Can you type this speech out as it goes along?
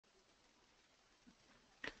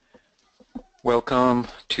Welcome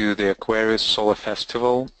to the Aquarius Solar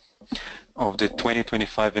Festival of the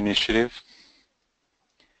 2025 initiative.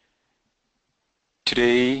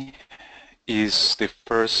 Today is the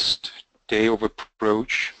first day of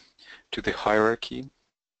approach to the hierarchy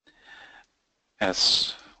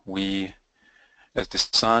as the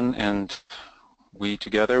Sun and we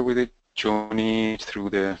together with it journey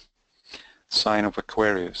through the sign of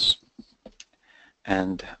Aquarius.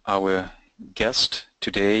 And our guest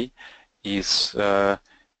today is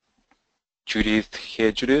Judith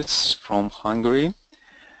Hegedüs from Hungary,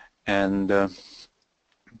 and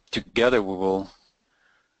together we will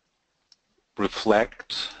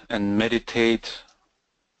reflect and meditate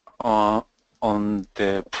on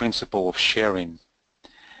the principle of sharing.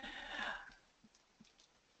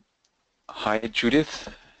 Hi, Judith.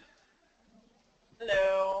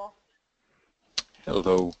 Hello.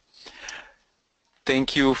 Hello.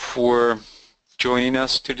 Thank you for joining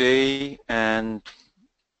us today and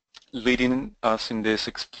leading us in this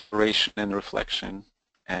exploration and reflection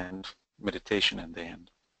and meditation at the end.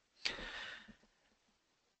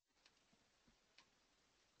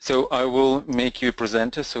 So I will make you a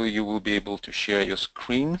presenter so you will be able to share your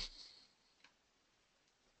screen.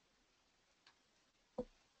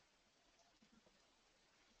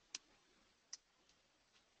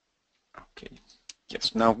 Okay,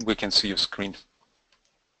 yes, now we can see your screen.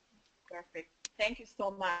 Perfect. Thank you so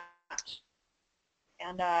much.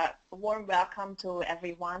 And a warm welcome to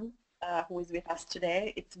everyone who is with us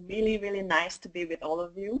today. It's really, really nice to be with all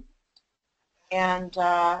of you and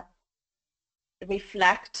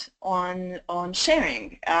reflect on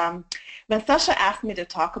sharing. When Sasha asked me to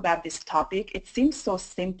talk about this topic, it seems so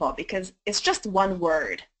simple because it's just one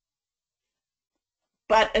word.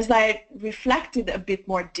 But as I reflected a bit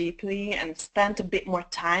more deeply and spent a bit more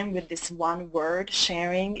time with this one word,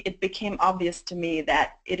 sharing, it became obvious to me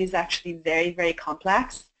that it is actually very, very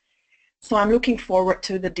complex. So I'm looking forward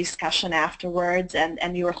to the discussion afterwards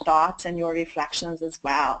and your thoughts and your reflections as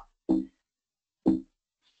well.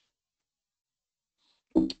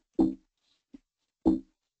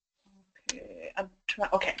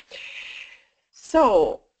 Okay.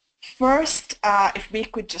 So first, if we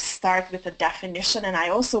could just start with a definition, and I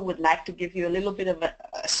also would like to give you a little bit of a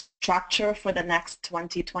structure for the next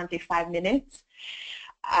 20-25 minutes.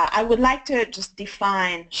 I would like to just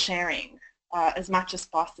define sharing as much as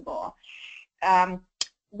possible.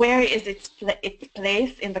 Where is its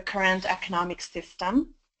place in the current economic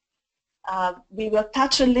system? We will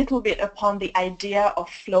touch a little bit upon the idea of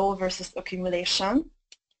flow versus accumulation.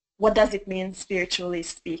 What does it mean spiritually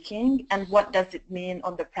speaking, and what does it mean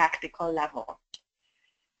on the practical level?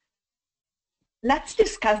 Let's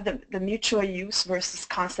discuss the mutual use versus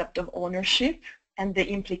concept of ownership and the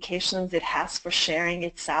implications it has for sharing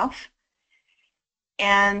itself,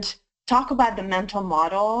 and talk about the mental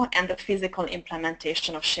model and the physical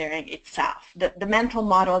implementation of sharing itself, the mental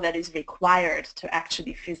model that is required to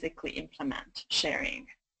actually physically implement sharing.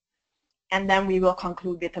 And then we will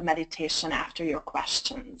conclude with a meditation after your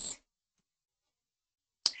questions.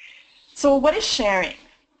 So what is sharing?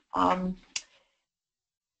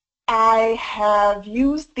 I have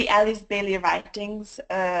used the Alice Bailey writings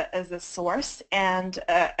as a source and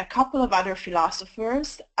a couple of other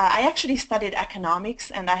philosophers. I actually studied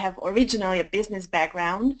economics and I have originally a business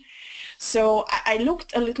background. So I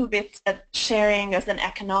looked a little bit at sharing as an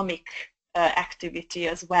economic activity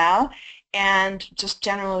as well, and just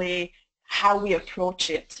generally how we approach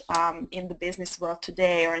it in the business world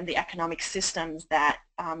today or in the economic systems that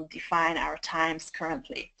define our times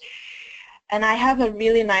currently. And I have a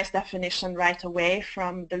really nice definition right away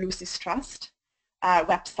from the Lucy's Trust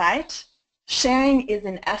website. Sharing is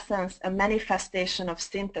in essence a manifestation of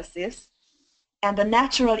synthesis and a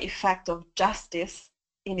natural effect of justice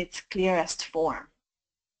in its clearest form.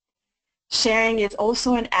 Sharing is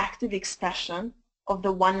also an active expression of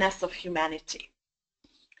the oneness of humanity.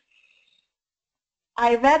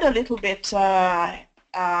 I read a little bit, I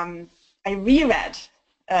reread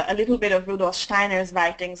a little bit of Rudolf Steiner's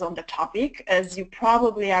writings on the topic. As you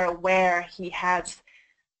probably are aware, he has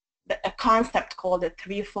a concept called the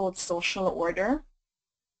threefold social order,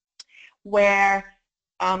 where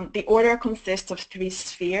the order consists of three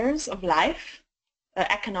spheres of life,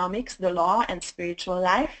 economics, the law, and spiritual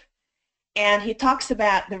life. And he talks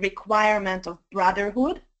about the requirement of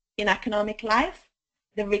brotherhood in economic life,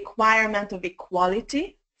 the requirement of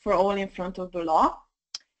equality for all in front of the law,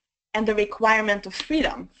 and the requirement of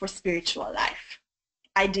freedom for spiritual life,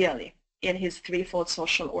 ideally, in his threefold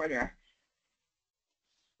social order.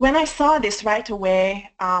 When I saw this right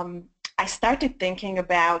away, I started thinking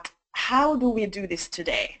about how do we do this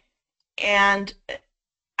today? And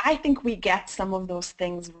I think we get some of those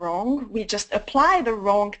things wrong. We just apply the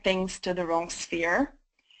wrong things to the wrong sphere.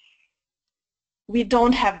 We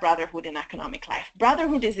don't have brotherhood in economic life.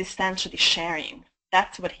 Brotherhood is essentially sharing.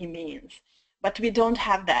 That's what he means. But we don't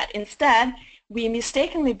have that. Instead, we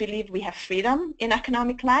mistakenly believe we have freedom in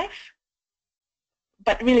economic life,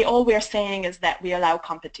 but really all we're saying is that we allow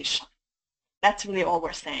competition. That's really all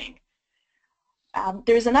we're saying.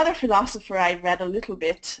 There's another philosopher I read a little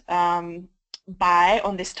bit by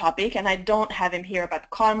on this topic, and I don't have him here, but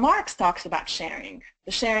Karl Marx talks about sharing,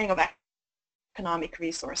 the sharing of economic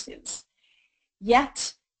resources.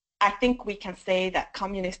 Yet, I think we can say that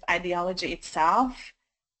communist ideology itself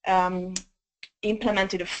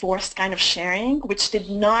implemented a forced kind of sharing, which did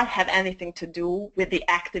not have anything to do with the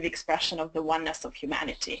active expression of the oneness of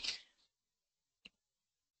humanity.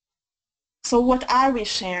 So what are we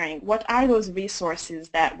sharing? What are those resources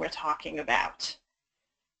that we're talking about?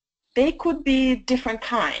 They could be different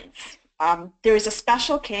kinds. There is a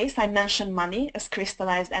special case, I mentioned money as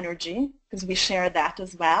crystallized energy, because we share that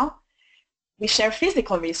as well. We share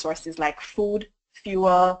physical resources like food,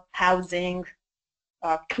 fuel, housing,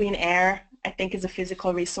 clean air, I think is a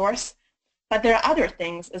physical resource. But there are other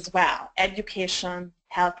things as well, education,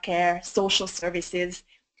 healthcare, social services.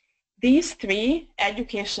 These three,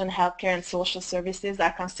 education, healthcare, and social services,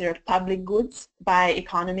 are considered public goods by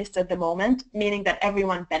economists at the moment, meaning that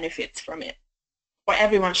everyone benefits from it, or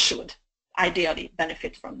everyone should ideally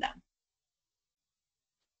benefit from them.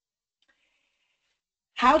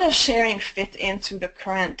 How does sharing fit into the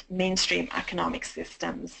current mainstream economic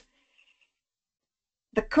systems?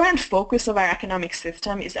 The current focus of our economic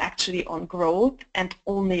system is actually on growth and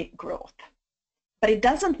only growth. But it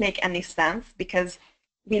doesn't make any sense because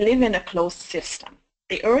we live in a closed system.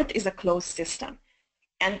 The Earth is a closed system,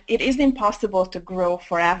 and it is impossible to grow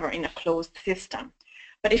forever in a closed system.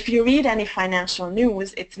 But if you read any financial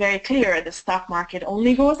news, it's very clear the stock market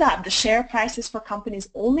only goes up. The share prices for companies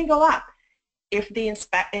only go up if the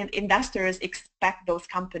investors expect those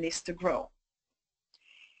companies to grow.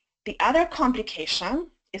 The other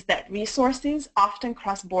complication is that resources often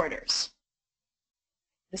cross borders.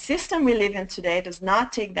 The system we live in today does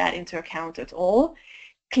not take that into account at all.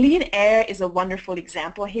 Clean air is a wonderful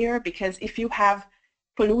example here, because if you have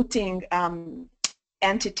polluting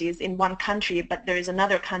entities in one country, but there is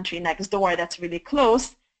another country next door that's really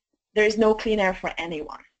close, there is no clean air for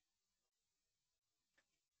anyone.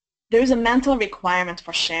 There is a mental requirement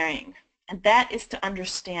for sharing, and that is to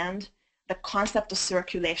understand the concept of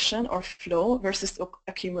circulation or flow versus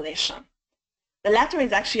accumulation. The latter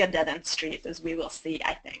is actually a dead-end street, as we will see,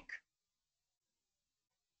 I think.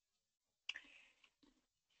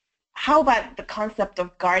 How about the concept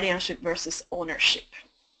of guardianship versus ownership?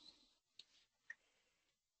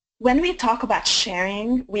 When we talk about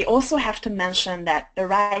sharing, we also have to mention that the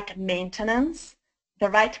right maintenance, the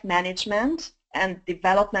right management, and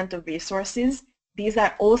development of resources, these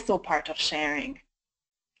are also part of sharing.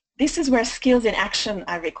 This is where skills in action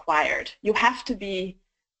are required. You have to be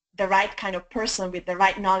the right kind of person with the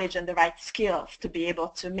right knowledge and the right skills to be able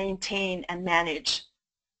to maintain and manage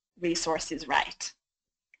resources right.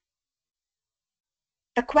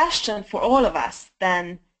 The question for all of us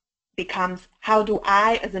then becomes, how do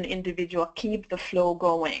I as an individual keep the flow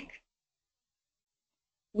going?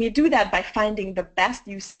 We do that by finding the best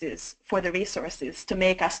uses for the resources to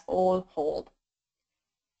make us all whole.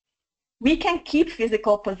 We can keep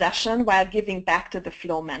physical possession while giving back to the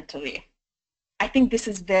flow mentally. I think this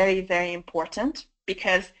is very, very important,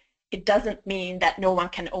 because it doesn't mean that no one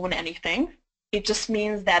can own anything. It just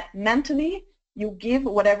means that mentally you give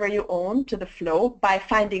whatever you own to the flow by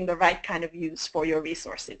finding the right kind of use for your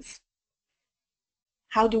resources.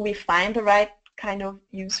 How do we find the right kind of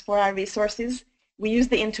use for our resources? We use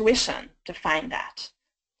the intuition to find that.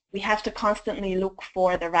 We have to constantly look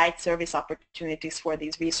for the right service opportunities for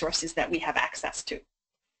these resources that we have access to.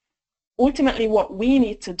 Ultimately, what we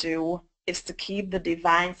need to do is to keep the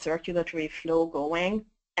divine circulatory flow going,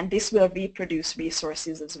 and this will reproduce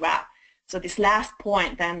resources as well. So this last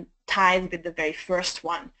point then ties with the very first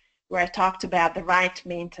one, where I talked about the right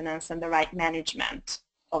maintenance and the right management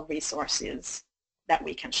of resources that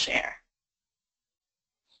we can share.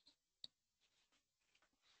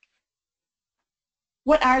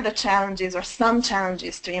 What are the challenges, or some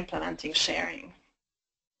challenges, to implementing sharing?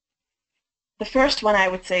 The first one I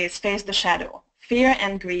would say is face the shadow. Fear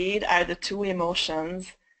and greed are the two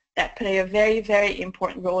emotions that play a very, very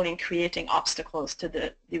important role in creating obstacles to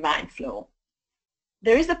the divine flow.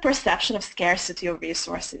 There is a perception of scarcity of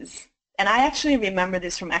resources. And I actually remember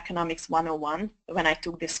this from Economics 101 when I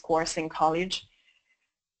took this course in college.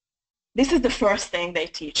 This is the first thing they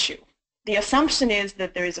teach you. The assumption is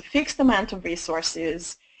that there is a fixed amount of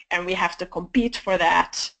resources and we have to compete for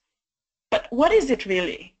that. But what is it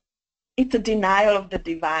really? It's a denial of the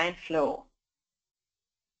divine flow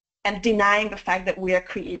and denying the fact that we are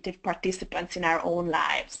creative participants in our own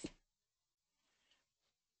lives.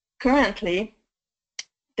 Currently,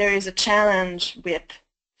 there is a challenge with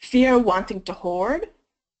fear wanting to hoard,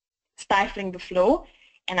 stifling the flow,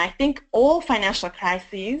 and I think all financial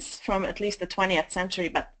crises from at least the 20th century,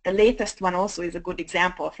 but the latest one also is a good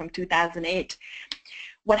example from 2008.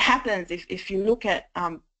 What happens if you look at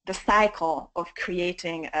the cycle of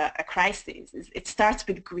creating a crisis is it starts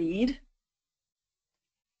with greed,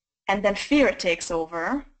 and then fear takes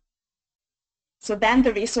over. So then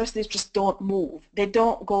the resources just don't move. They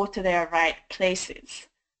don't go to their right places.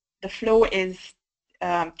 The flow is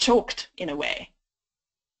choked in a way.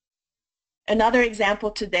 Another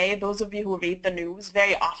example today, those of you who read the news,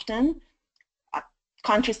 very often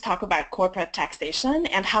countries talk about corporate taxation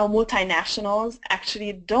and how multinationals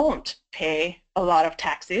actually don't pay a lot of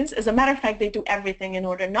taxes. As a matter of fact, they do everything in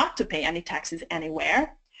order not to pay any taxes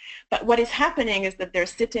anywhere. But what is happening is that they're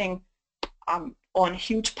sitting on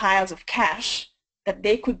huge piles of cash that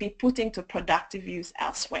they could be putting to productive use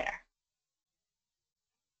elsewhere.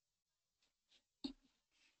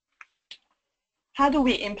 How do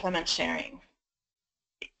we implement sharing?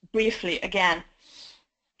 Briefly, again,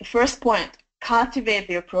 the first point, cultivate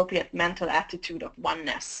the appropriate mental attitude of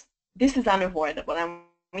oneness. This is unavoidable, and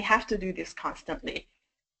we have to do this constantly.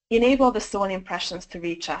 Enable the soul impressions to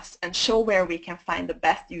reach us and show where we can find the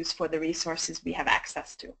best use for the resources we have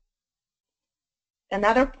access to.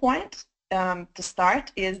 Another point to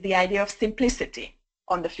start is the idea of simplicity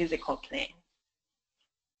on the physical plane.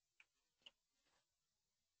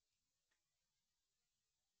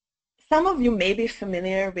 Some of you may be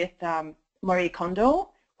familiar with Marie Kondo,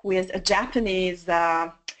 who is a Japanese,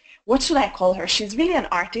 what should I call her? She's really an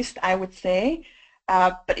artist, I would say,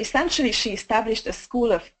 but essentially she established a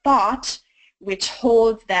school of thought which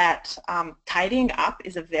holds that tidying up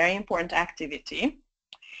is a very important activity,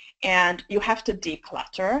 and you have to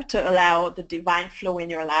declutter to allow the divine flow in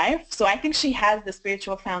your life. So I think she has the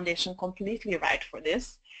spiritual foundation completely right for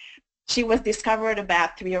this. She was discovered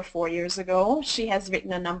about 3 or 4 years ago. She has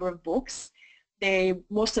written a number of books.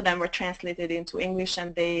 Most of them were translated into English,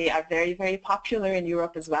 and they are very, very popular in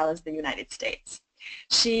Europe as well as the United States.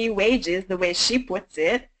 She wages, the way she puts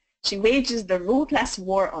it, she wages the ruthless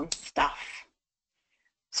war on stuff.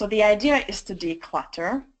 So the idea is to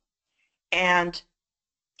declutter, and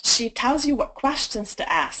she tells you what questions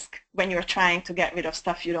to ask when you're trying to get rid of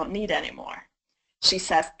stuff you don't need anymore. She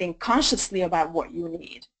says, think consciously about what you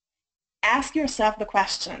need. Ask yourself the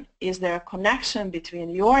question, is there a connection between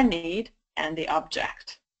your need and the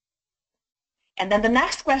object? And then the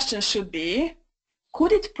next question should be,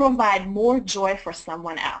 could it provide more joy for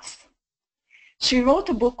someone else? She wrote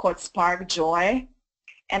a book called Spark Joy,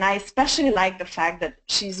 and I especially like the fact that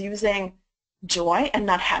she's using joy and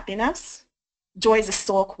not happiness. Joy is a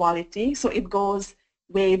soul quality, so it goes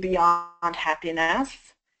way beyond happiness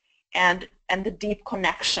and the deep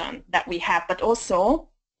connection that we have, but also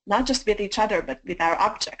not just with each other, but with our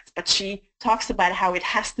objects. But she talks about how it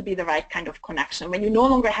has to be the right kind of connection. When you no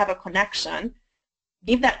longer have a connection,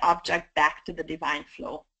 give that object back to the divine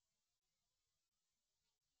flow.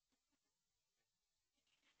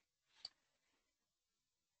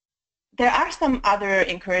 There are some other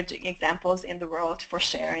encouraging examples in the world for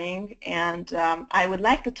sharing, and I would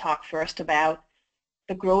like to talk first about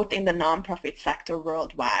the growth in the nonprofit sector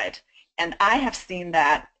worldwide. And I have seen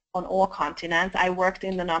that on all continents. I worked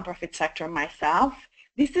in the nonprofit sector myself.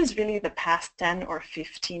 This is really the past 10 or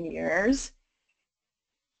 15 years.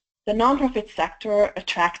 The nonprofit sector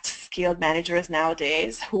attracts skilled managers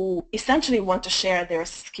nowadays who essentially want to share their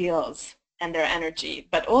skills and their energy,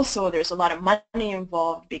 but also there's a lot of money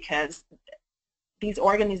involved because these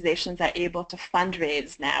organizations are able to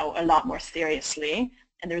fundraise now a lot more seriously,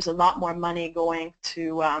 and there's a lot more money going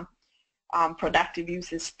to productive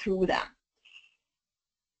uses through them.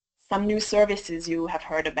 Some new services you have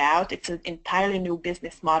heard about. It's an entirely new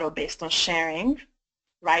business model based on sharing,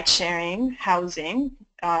 ride-sharing, housing.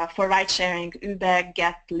 For ride-sharing, Uber,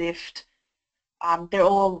 Get, Lyft, they're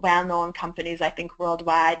all well-known companies, I think,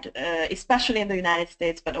 worldwide, especially in the United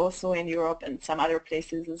States, but also in Europe and some other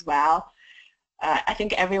places as well. I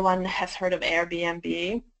think everyone has heard of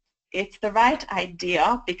Airbnb. It's the right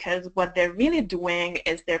idea because what they're really doing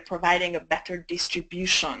is they're providing a better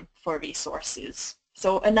distribution for resources.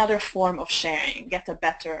 So another form of sharing, get a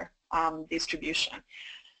better distribution.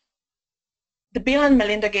 The Bill and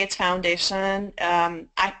Melinda Gates Foundation,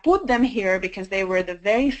 I put them here because they were the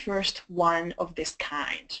very first one of this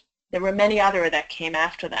kind. There were many other that came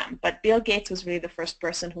after them, but Bill Gates was really the first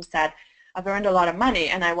person who said, I've earned a lot of money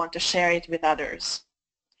and I want to share it with others.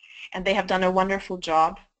 And they have done a wonderful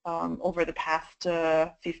job over the past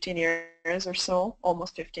 15 years or so,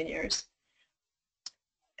 almost 15 years.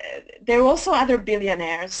 There are also other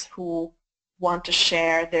billionaires who want to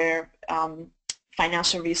share their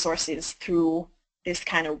financial resources through this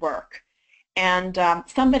kind of work. And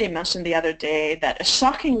somebody mentioned the other day that a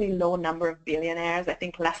shockingly low number of billionaires, I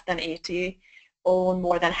think less than 80, own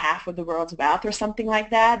more than half of the world's wealth or something like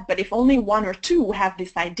that. But if only one or two have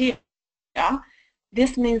this idea,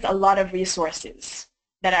 this means a lot of resources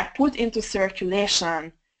that are put into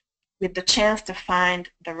circulation with the chance to find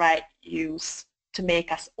the right use to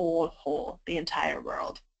make us all whole, the entire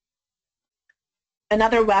world.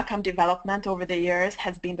 Another welcome development over the years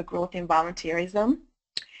has been the growth in volunteerism.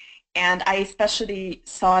 And I especially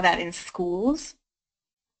saw that in schools,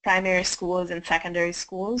 primary schools and secondary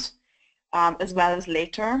schools, as well as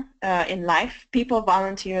later in life. People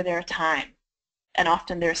volunteer their time and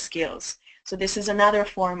often their skills. So this is another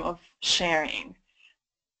form of sharing.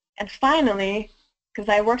 And finally, because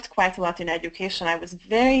I worked quite a lot in education, I was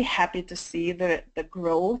very happy to see the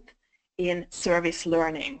growth in service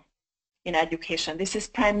learning in education. This is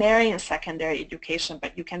primary and secondary education,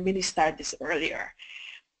 but you can really start this earlier.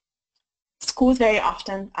 Schools very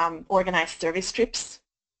often organize service trips.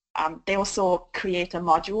 They also create a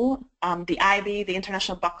module. The IB, the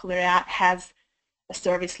International Baccalaureate, has a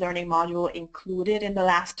service learning module included in the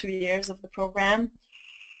last 2 years of the program.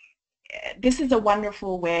 This is a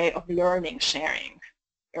wonderful way of learning sharing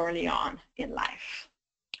early on in life.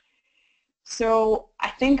 So I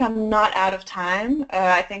think I'm not out of time.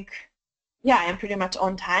 I think, yeah, I am pretty much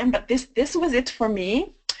on time, but this was it for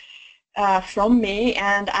me, from me,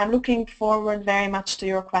 and I'm looking forward very much to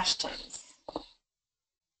your questions.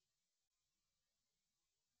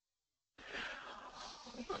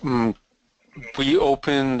 We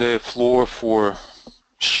open the floor for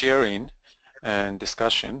sharing and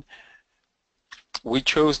discussion. We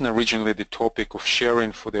chose originally the topic of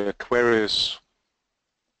sharing for the Aquarius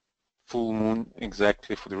full moon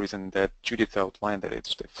exactly for the reason that Judith outlined, that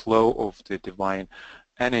it's the flow of the divine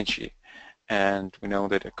energy. And we know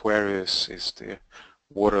that Aquarius is the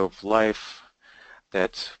water of life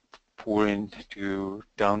that's pouring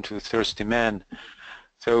down to thirsty man.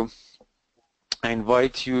 So I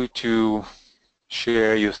invite you to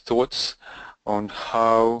share your thoughts on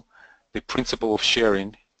how the principle of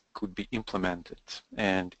sharing could be implemented.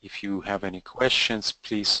 And if you have any questions,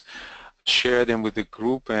 please share them with the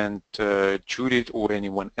group, and Judith or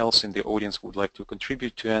anyone else in the audience would like to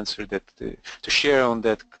contribute to answer that, to share on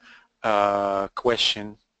that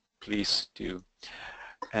question, please do.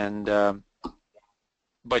 And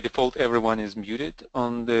by default, everyone is muted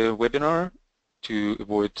on the webinar to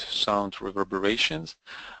avoid sound reverberations.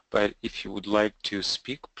 But if you would like to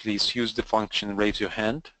speak, please use the function raise your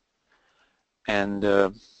hand, and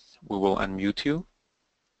we will unmute you.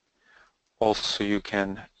 Also, you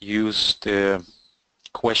can use the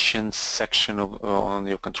questions section on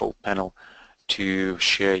your control panel to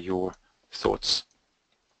share your thoughts.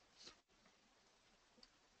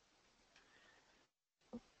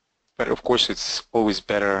 But of course, it's always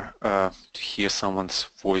better to hear someone's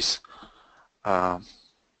voice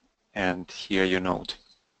and hear your note.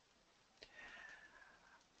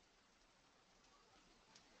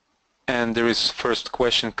 And there is first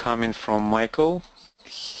question coming from Michael.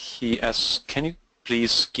 He asks, can you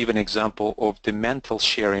please give an example of the mental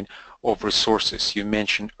sharing of resources you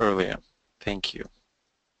mentioned earlier? Thank you.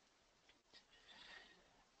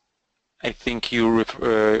 I think you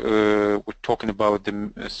were talking about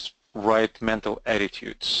the right mental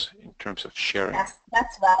attitudes in terms of sharing. Yes,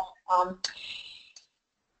 that's right.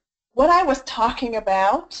 What I was talking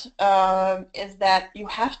about is that you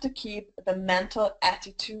have to keep the mental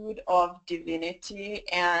attitude of divinity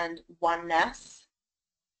and oneness.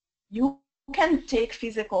 You can take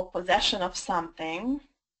physical possession of something,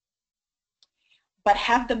 but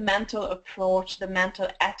have the mental approach, the mental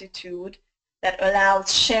attitude that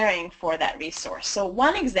allows sharing for that resource. So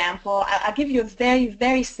one example, I'll give you a very,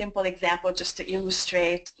 very simple example just to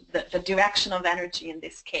illustrate the direction of energy in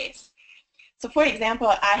this case. So for example,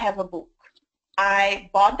 I have a book.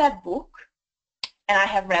 I bought that book and I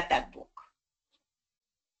have read that book.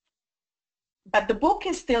 But the book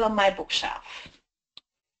is still on my bookshelf.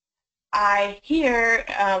 I hear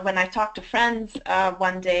when I talk to friends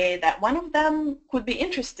one day that one of them could be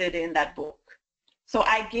interested in that book. So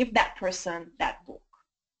I give that person that book.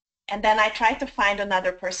 And then I try to find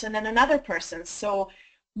another person and another person, so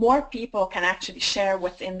more people can actually share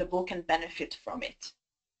what's in the book and benefit from it.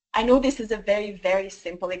 I know this is a very, very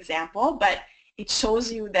simple example, but it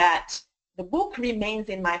shows you that the book remains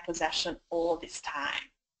in my possession all this time.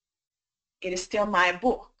 It is still my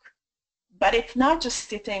book, but it's not just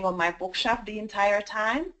sitting on my bookshelf the entire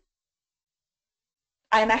time.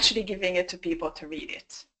 I'm actually giving it to people to read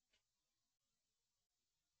it.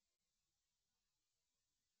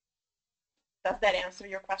 Does that answer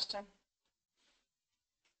your question?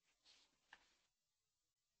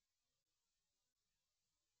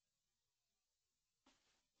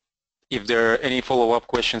 If there are any follow-up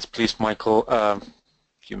questions, please, Michael,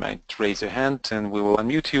 you might raise your hand and we will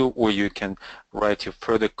unmute you, or you can write your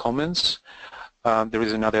further comments. There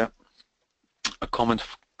is another comment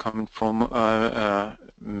coming from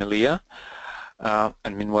Melia.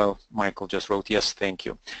 And meanwhile, Michael just wrote, yes, thank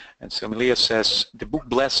you. And so Melia says, the book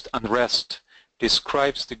Blessed Unrest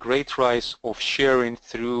describes the great rise of sharing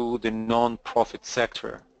through the non-profit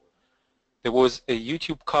sector. There was a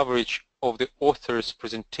YouTube coverage of the author's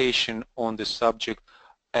presentation on the subject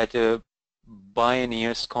at a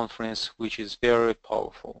Pioneers conference, which is very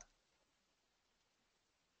powerful.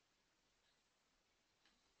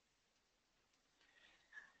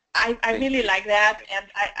 I really like that, and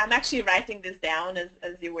I'm actually writing this down as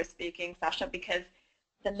you were speaking, Sasha, because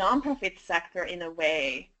the nonprofit sector, in a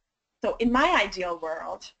way, so in my ideal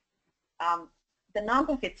world, the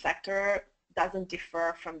nonprofit sector doesn't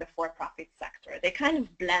differ from the for-profit sector. They kind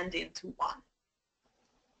of blend into one.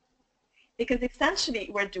 Because essentially,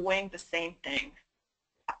 we're doing the same thing.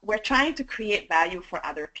 We're trying to create value for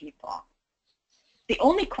other people. The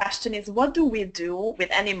only question is, what do we do with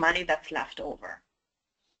any money that's left over?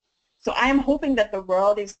 So I am hoping that the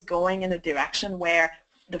world is going in a direction where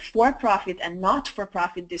the for-profit and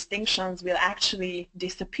not-for-profit distinctions will actually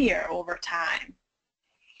disappear over time.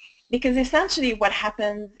 Because essentially what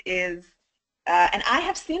happens is, and I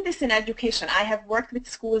have seen this in education, I have worked with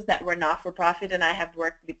schools that were not-for-profit and I have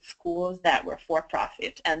worked with schools that were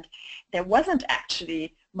for-profit, and there wasn't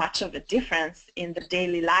actually much of a difference in the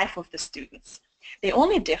daily life of the students. The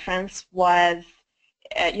only difference was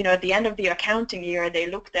you know, at the end of the accounting year, they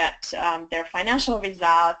looked at their financial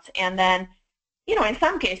results, and then, you know, in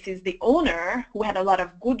some cases, the owner, who had a lot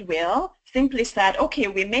of goodwill, simply said, okay,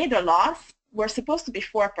 we made a loss, we're supposed to be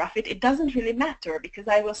for-profit, it doesn't really matter because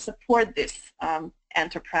I will support this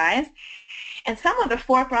enterprise. And some of the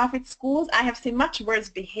for-profit schools, I have seen much worse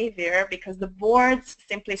behavior because the boards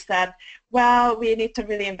simply said, well, we need to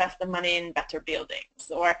really invest the money in better buildings,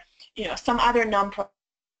 or, you know, some other non-profit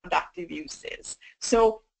productive uses.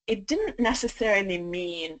 So it didn't necessarily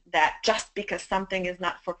mean that just because something is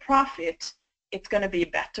not for profit, it's going to be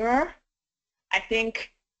better. I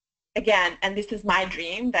think, again, and this is my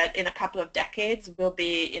dream, that in a couple of decades we'll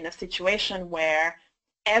be in a situation where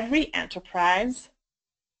every enterprise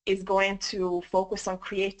is going to focus on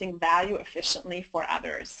creating value efficiently for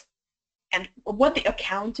others. And what the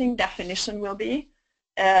accounting definition will be,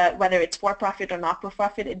 whether it's for-profit or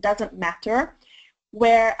not-for-profit, it doesn't matter.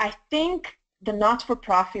 Where I think the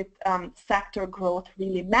not-for-profit sector growth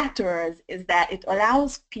really matters is that it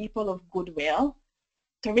allows people of goodwill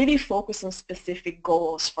to really focus on specific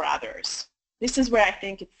goals for others. This is where I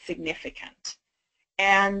think it's significant.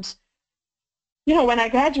 And, you know, when I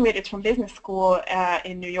graduated from business school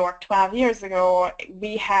in New York 12 years ago,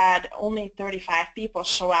 we had only 35 people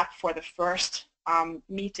show up for the first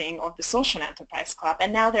meeting of the Social Enterprise Club,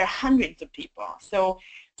 and now there are hundreds of people. So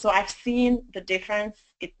I've seen the difference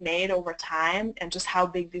it made over time and just how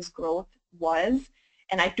big this growth was.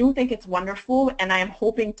 And I do think it's wonderful, and I am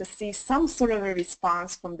hoping to see some sort of a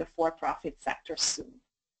response from the for-profit sector soon.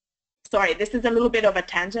 Sorry, this is a little bit of a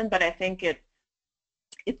tangent, but I think it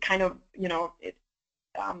kind of, you know,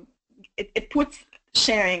 it puts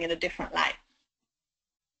sharing in a different light.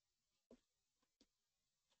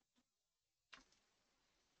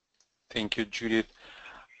 Thank you, Judith.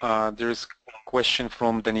 There's a question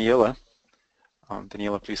from Daniela.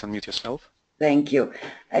 Daniela, please unmute yourself. Thank you.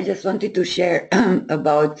 I just wanted to share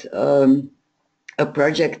about a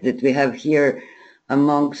project that we have here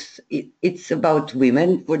amongst, it's about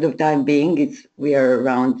women for the time being. We are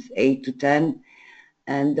around 8 to 10,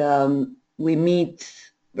 and we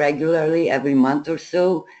meet regularly every month or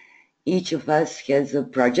so. Each of us has a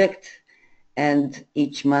project, and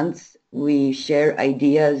each month we share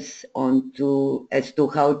ideas as to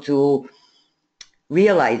how to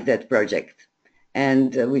realize that project.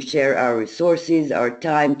 And we share our resources, our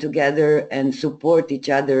time together, and support each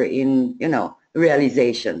other in, you know,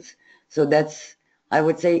 realizations. So that's, I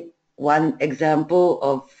would say, one example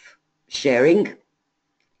of sharing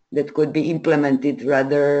that could be implemented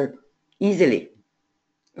rather easily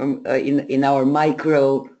in our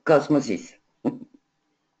microcosmoses.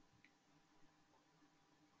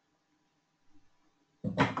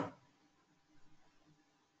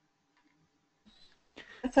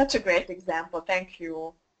 That's such a great example. Thank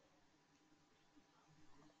you.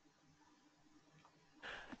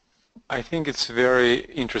 I think it's very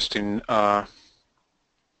interesting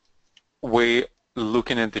way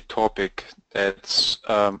looking at the topic. That's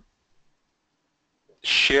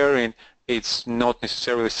sharing. It's not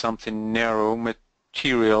necessarily something narrow,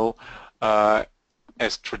 material,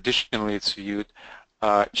 as traditionally it's viewed.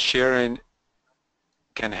 Sharing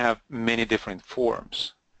can have many different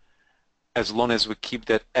forms, as long as we keep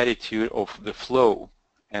that attitude of the flow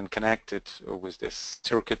and connect it with this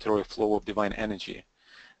circulatory flow of divine energy.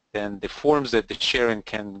 Then the forms that the sharing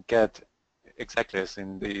can get, exactly as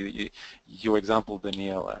in your example,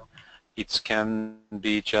 Daniela, it can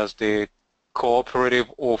be just the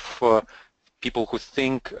cooperative of people who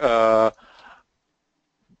think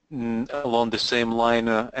along the same line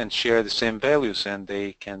and share the same values, and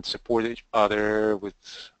they can support each other with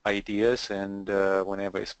ideas and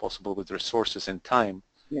whenever it's possible with resources and time.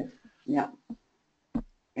 Yes, yeah,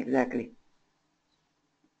 exactly.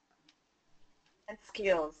 And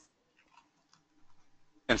skills.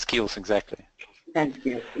 And skills, exactly. Thank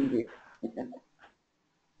you. Indeed.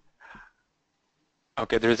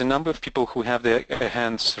 Okay, there's a number of people who have their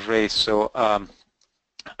hands raised, so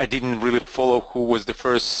I didn't really follow who was the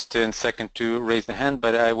first and second to raise the hand,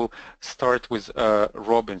 but I will start with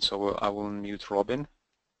Robin, so I will unmute Robin.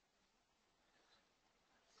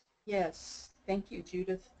 Yes, thank you,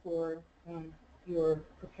 Judith, for your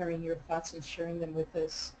preparing your thoughts and sharing them with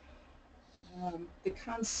us. The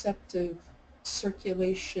concept of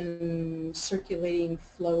circulation, circulating,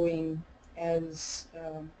 flowing as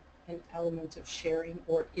an element of sharing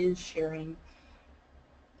or is sharing.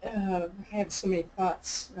 I have so many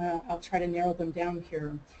thoughts. I'll try to narrow them down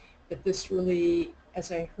here. But this really,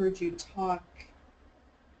 as I heard you talk,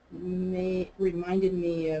 reminded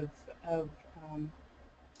me of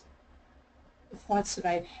thoughts that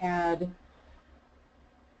I've had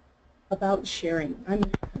about sharing. I'm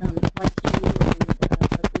like you,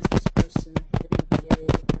 a business person, heading VA,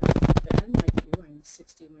 and like you, I'm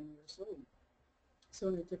 61 years old. So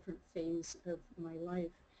in a different phase of my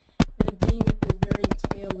life. And being at the very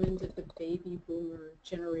tail end of the baby boomer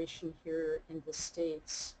generation here in the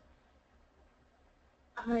States,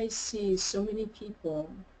 I see so many people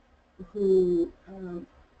who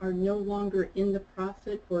are no longer in the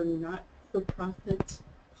profit or not-for-profit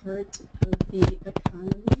part of the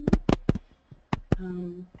economy,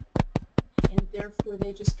 and therefore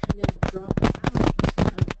they just kind of drop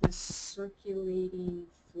out of this circulating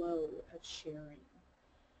flow of sharing.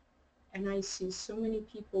 And I see so many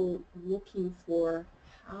people looking for,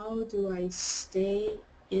 how do I stay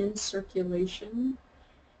in circulation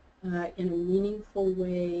in a meaningful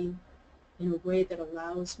way, in a way that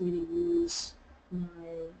allows me to use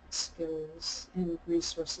my skills and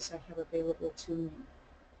resources I have available to me.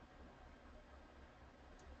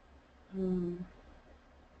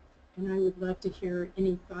 And I would love to hear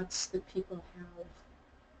any thoughts that people have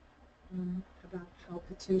about how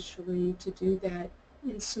potentially to do that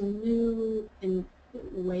in some new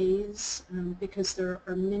ways, because there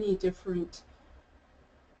are many different,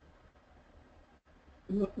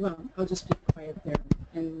 well, I'll just be quiet there,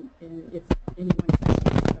 and if anyone has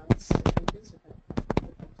any thoughts or ideas about that, I'd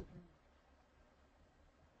like to hear.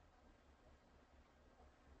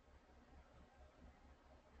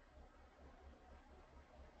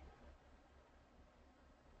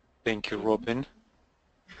 Thank you, Robin.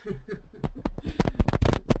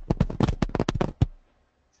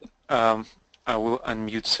 I will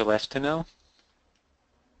unmute Celeste now.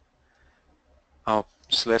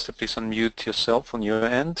 Celeste, please unmute yourself on your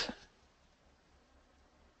end.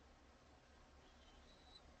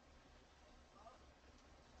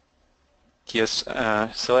 Yes,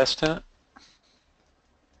 Celeste.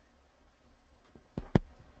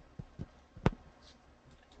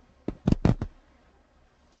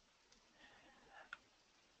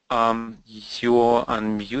 You're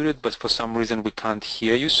unmuted, but for some reason we can't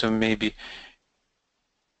hear you, so maybe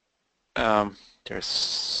there's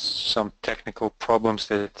some technical problems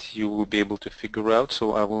that you will be able to figure out,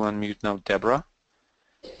 so I will unmute now Deborah.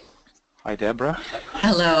 Hi, Deborah.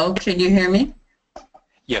 Hello, can you hear me?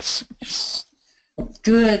 Yes.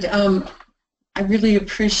 Good. I really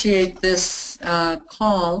appreciate this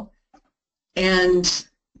call, and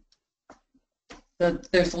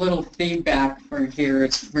there's a little feedback for here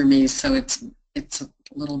for me, so it's a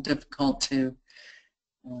little difficult to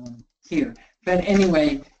hear. But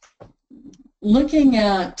anyway, looking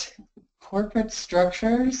at corporate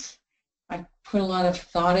structures, I put a lot of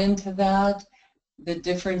thought into that. The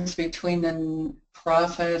difference between the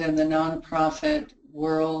profit and the nonprofit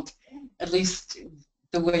world, at least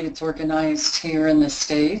the way it's organized here in the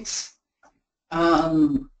States,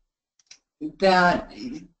 that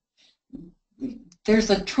there's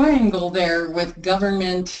a triangle there with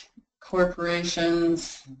government,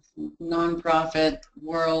 corporations, nonprofit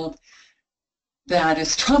world that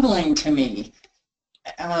is troubling to me,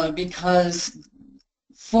 because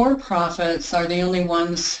for-profits are the only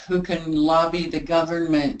ones who can lobby the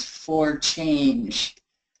government for change.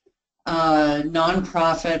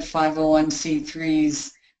 Nonprofit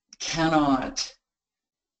 501c3s cannot.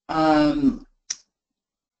 And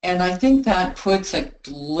I think that puts a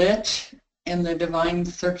glitch in the divine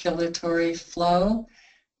circulatory flow,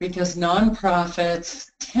 because nonprofits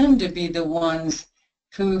tend to be the ones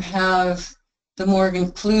who have the more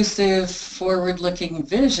inclusive, forward-looking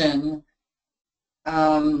vision,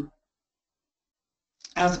 as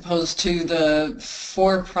opposed to the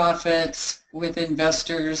for-profits with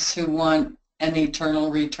investors who want an eternal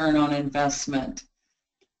return on investment.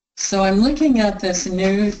 So I'm looking at this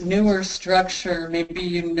newer structure, maybe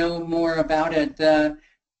you know more about it, the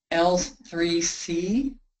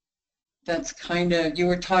L3C. That's kind of, you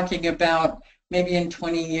were talking about maybe in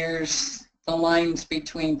 20 years the lines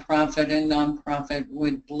between profit and nonprofit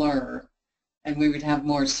would blur and we would have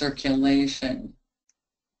more circulation.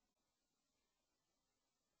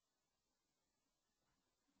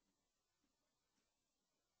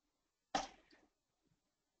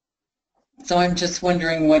 So I'm just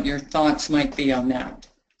wondering what your thoughts might be on that.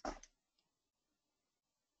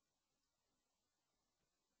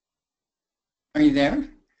 Are you there?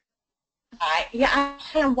 Yeah,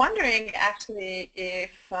 I'm wondering actually if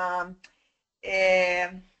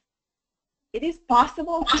it is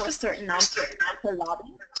possible for certain nonprofits to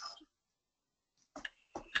lobby.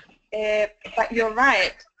 But you're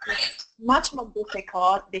right, it's much more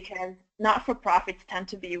difficult because not-for-profits tend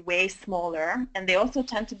to be way smaller, and they also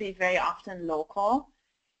tend to be very often local.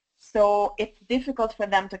 So it's difficult for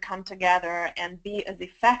them to come together and be as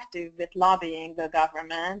effective with lobbying the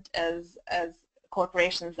government as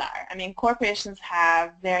corporations are. I mean, corporations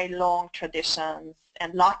have very long traditions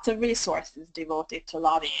and lots of resources devoted to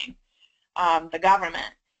lobbying the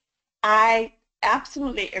government. I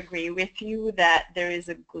absolutely agree with you that there is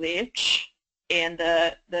a glitch in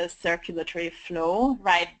the circulatory flow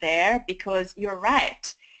right there, because you're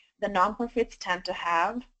right, the nonprofits tend to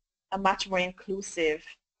have a much more inclusive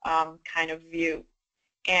kind of view,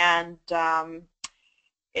 and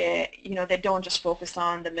you know, they don't just focus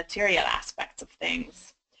on the material aspects of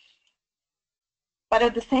things. But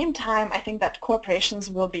at the same time, I think that corporations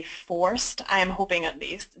will be forced, I am hoping at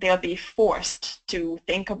least, they'll be forced to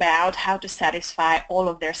think about how to satisfy all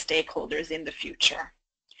of their stakeholders in the future.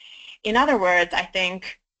 In other words, I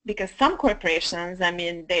think because some corporations, I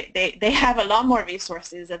mean, they have a lot more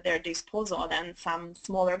resources at their disposal than some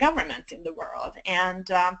smaller governments in the world, and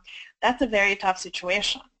that's a very tough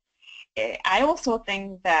situation. I also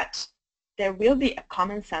think that there will be a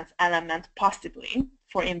common sense element possibly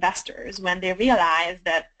for investors when they realize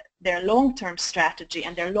that their long-term strategy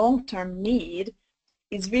and their long-term need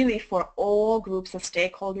is really for all groups of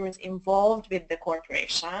stakeholders involved with the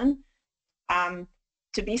corporation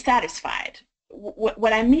to be satisfied.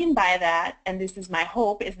 What I mean by that, and this is my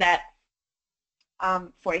hope, is that,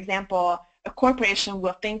 for example, a corporation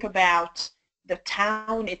will think about the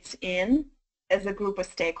town it's in as a group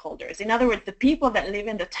of stakeholders. In other words, the people that live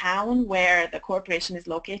in the town where the corporation is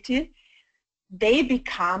located, they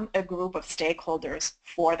become a group of stakeholders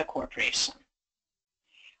for the corporation.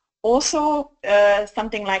 Also,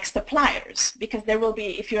 something like suppliers, because there will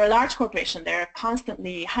be, if you're a large corporation, there are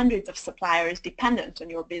constantly hundreds of suppliers dependent on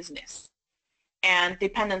your business and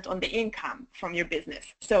dependent on the income from your business.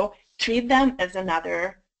 So treat them as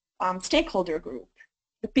another stakeholder group.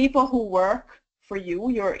 The people who work for you,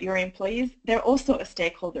 your employees, they're also a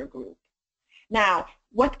stakeholder group. Now,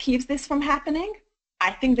 what keeps this from happening?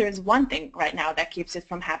 I think there is one thing right now that keeps it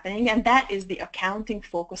from happening, and that is the accounting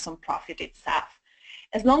focus on profit itself.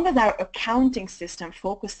 As long as our accounting system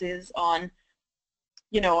focuses on,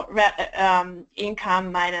 you know,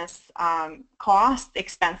 income minus cost,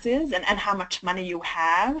 expenses, and how much money you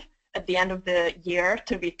have at the end of the year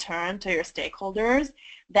to return to your stakeholders,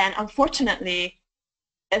 then unfortunately,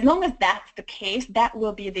 as long as that's the case, that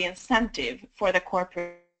will be the incentive for the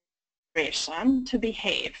corporation to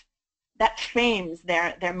behave. That frames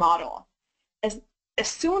their model. As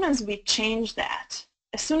soon as we change that,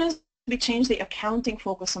 as soon as we change the accounting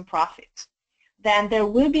focus on profit, then there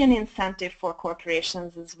will be an incentive for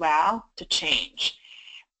corporations as well to change.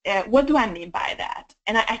 What do I mean by that?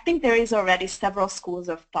 And I think there is already several schools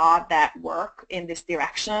of thought that work in this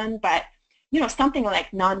direction, but something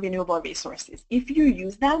like non-renewable resources. If you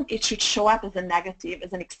use them, it should show up as a negative,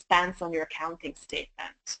 as an expense on your accounting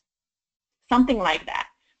statement. Something like that.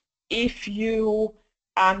 If you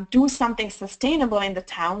do something sustainable in the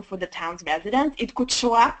town for the town's residents, it could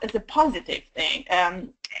show up as a positive thing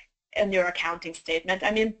in your accounting statement.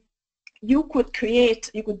 I mean, you could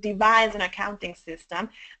devise an accounting system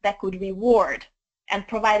that could reward and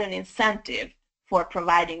provide an incentive for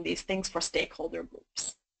providing these things for stakeholder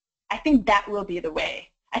groups. I think that will be the way.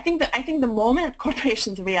 I think the moment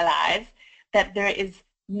corporations realize that there is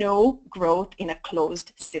no growth in a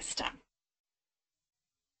closed system,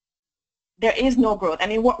 there is no growth. I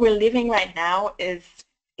mean, what we're living right now is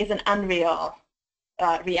an unreal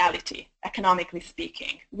reality, economically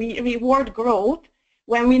speaking. We reward growth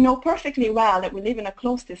when we know perfectly well that we live in a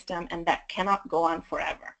closed system and that cannot go on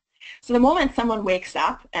forever. So the moment someone wakes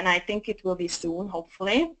up, and I think it will be soon,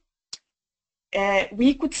 hopefully,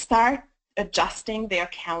 we could start adjusting their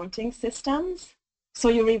accounting systems. So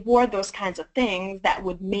you reward those kinds of things that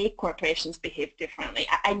would make corporations behave differently.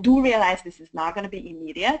 I do realize this is not going to be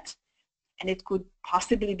immediate, and it could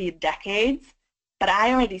possibly be decades, but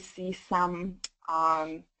I already see some,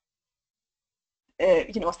 a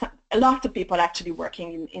lot of people actually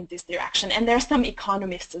working in this direction. And there are some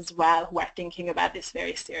economists as well who are thinking about this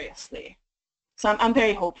very seriously. So I'm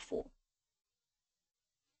very hopeful.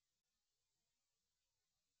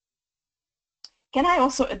 Can I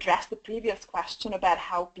also address the previous question about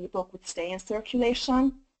how people could stay in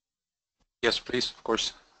circulation? Yes, please, of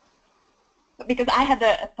course. Because I had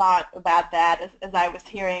a thought about that as I was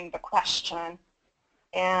hearing the question.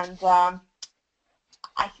 And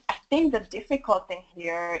I think the difficult thing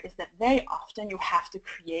here is that very often you have to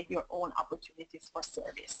create your own opportunities for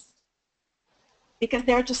service. Because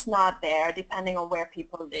they're just not there, depending on where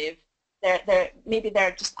people live. Maybe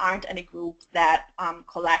there just aren't any groups that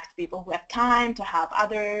collect people who have time to help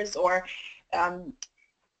others, or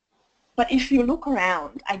but if you look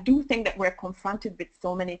around, I do think that we're confronted with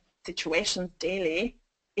so many situations daily.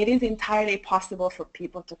 It is entirely possible for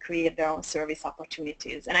people to create their own service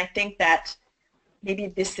opportunities, and I think that maybe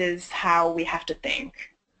this is how we have to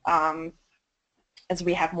think as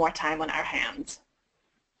we have more time on our hands.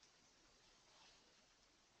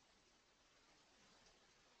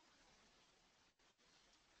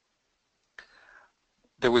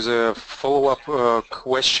 There was a follow-up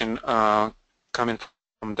question coming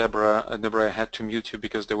from Deborah. Deborah, I had to mute you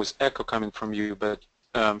because there was echo coming from you, but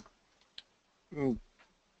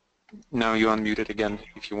now you're unmuted again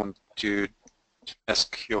if you want to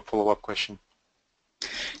ask your follow-up question.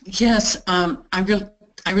 Yes, I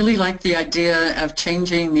really like the idea of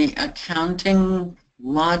changing the accounting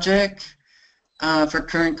logic for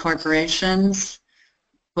current corporations,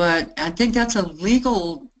 but I think that's a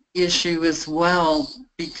legal issue as well,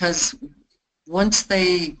 because once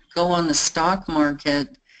they go on the stock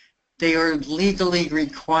market, they are legally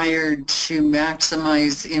required to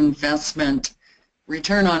maximize investment,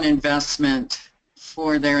 return on investment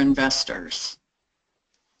for their investors.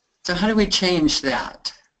 So how do we change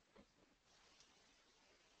that?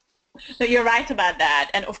 So you're right about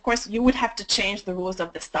that, and of course you would have to change the rules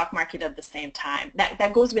of the stock market at the same time.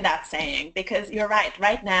 That goes without saying, because you're right.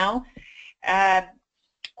 Right now,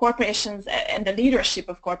 corporations and the leadership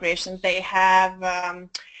of corporations, they have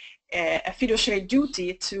a fiduciary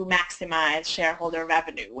duty to maximize shareholder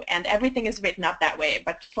revenue, and everything is written up that way.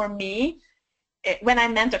 But for me, when I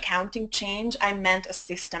meant accounting change, I meant a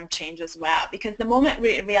system change as well, because the moment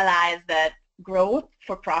we realize that growth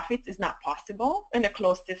for profits is not possible in a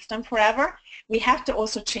closed system forever, we have to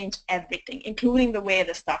also change everything, including the way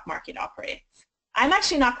the stock market operates. I'm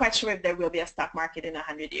actually not quite sure if there will be a stock market in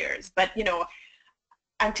 100 years, but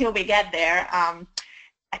until we get there,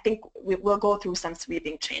 I think we'll go through some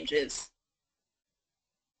sweeping changes.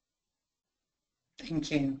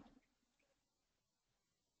 Thank you.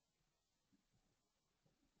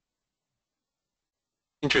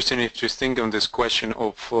 Interesting if you think on this question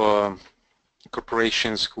of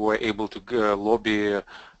corporations who are able to lobby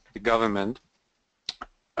the government.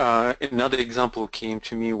 Another example came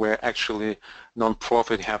to me where actually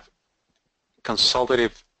non-profit have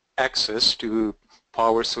consultative access to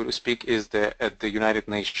power, so to speak, is at the United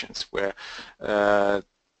Nations, where the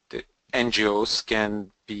NGOs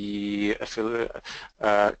can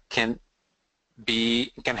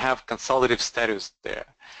have consultative status there,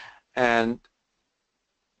 and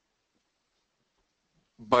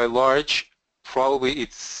by large, probably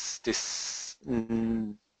it's this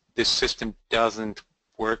system doesn't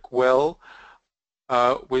work well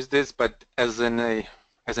with this, but as an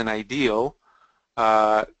ideal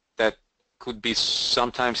that could be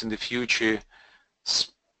sometimes in the future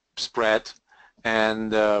spread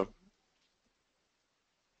and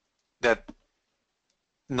that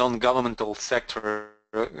non-governmental sector,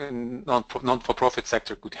 non-for-profit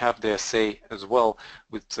sector could have their say as well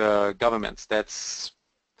with governments. That's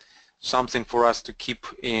something for us to keep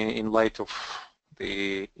in light of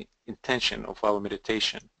the intention of our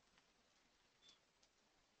meditation.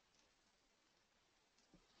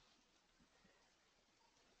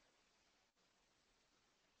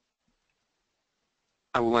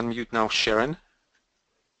 I will unmute now Sharon.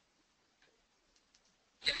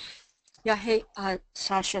 Yeah, hey,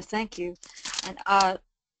 Sasha, thank you. And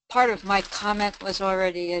part of my comment was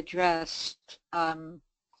already addressed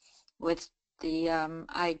with the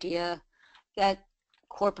idea that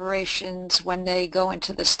corporations, when they go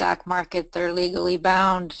into the stock market, they're legally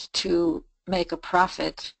bound to make a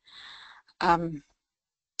profit.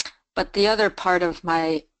 But the other part of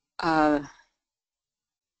my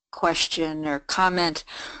question or comment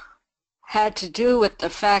had to do with the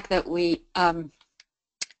fact that we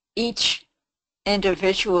each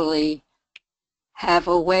individually have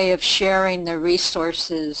a way of sharing the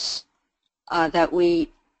resources that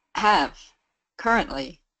we have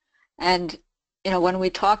currently. And you know, when we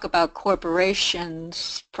talk about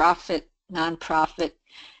corporations, profit, nonprofit,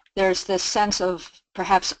 there's this sense of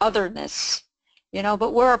perhaps otherness, you know,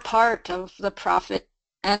 but we're a part of the profit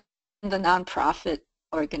and the nonprofit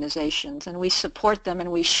organizations, and we support them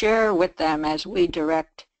and we share with them as we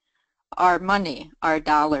direct our money, our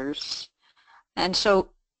dollars. And so,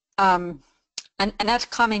 and that's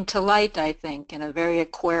coming to light, I think, in a very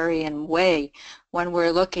Aquarian way when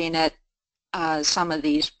we're looking at some of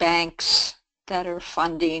these banks that are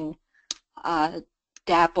funding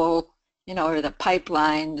DAPL, you know, or the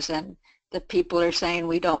pipelines, and the people are saying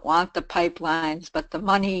we don't want the pipelines, but the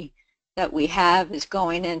money that we have is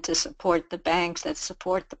going in to support the banks that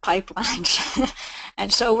support the pipelines.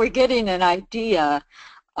 And so we're getting an idea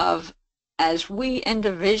of, as we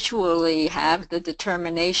individually have the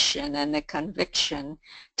determination and the conviction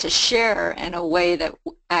to share in a way that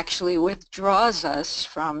actually withdraws us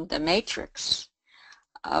from the matrix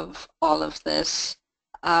of all of this,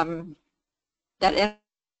 that in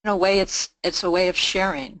a way it's a way of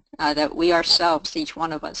sharing, that we ourselves, each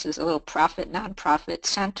one of us, is a little profit, nonprofit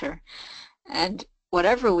center. And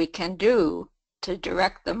whatever we can do to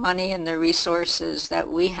direct the money and the resources that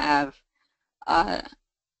we have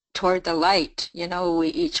toward the light, you know, we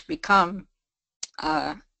each become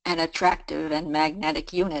an attractive and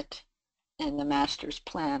magnetic unit in the Master's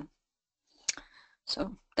plan.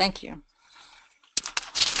 So, thank you.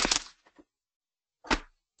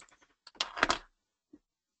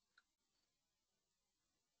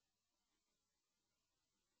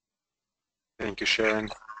 Thank you, Sharon.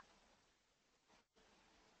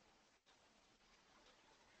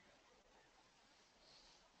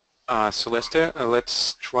 Celeste,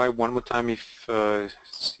 let's try one more time if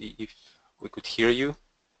see if we could hear you.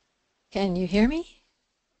 Can you hear me?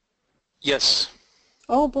 Yes.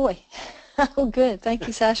 Oh boy. Oh good. Thank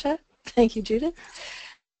you, Sasha. Thank you, Judith.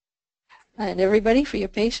 And everybody for your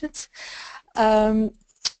patience.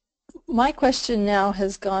 My question now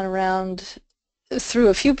has gone around through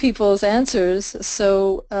a few people's answers.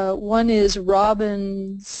 So one is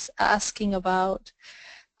Robin's asking about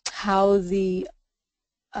how the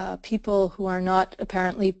people who are not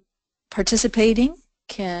apparently participating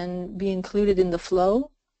can be included in the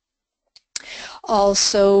flow.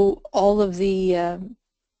 Also, all of the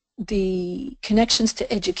connections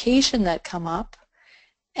to education that come up,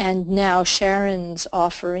 and now Sharon's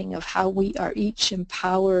offering of how we are each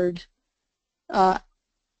empowered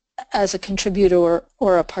as a contributor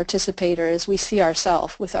or a participator as we see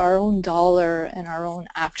ourselves with our own dollar and our own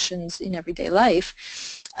actions in everyday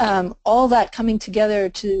life. All that coming together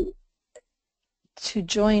to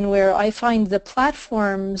join where I find the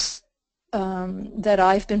platforms that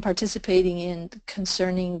I've been participating in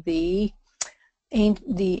concerning the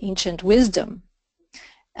ancient wisdom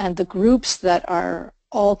and the groups that are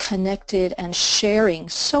all connected and sharing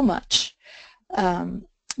so much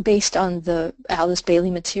based on the Alice Bailey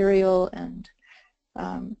material, and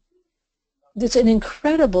there's an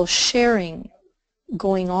incredible sharing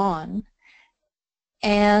going on.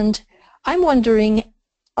 And I'm wondering,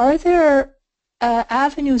 are there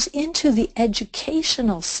avenues into the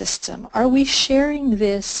educational system? Are we sharing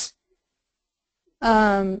this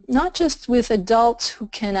not just with adults who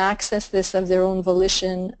can access this of their own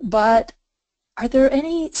volition, but are there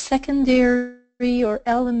any secondary or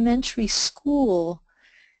elementary school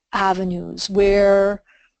avenues where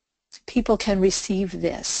people can receive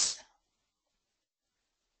this?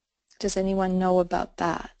 Does anyone know about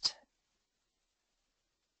that?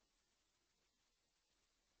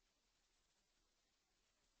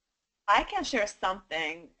 I can share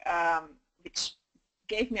something which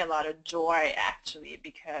gave me a lot of joy, actually,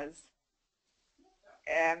 because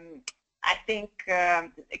I think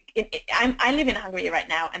I live in Hungary right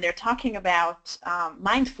now, and they're talking about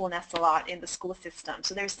mindfulness a lot in the school system.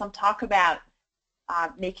 So there's some talk about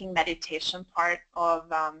making meditation part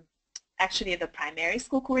of actually the primary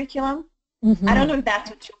school curriculum. Mm-hmm. I don't know if that's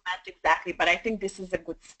what you meant exactly, but I think this is a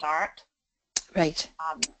good start. Right.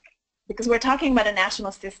 Because we're talking about a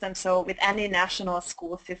national system, so with any national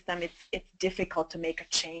school system, it's difficult to make a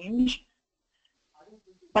change.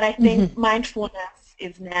 But I think mindfulness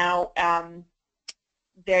is now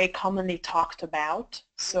very commonly talked about.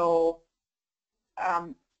 So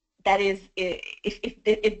that is, if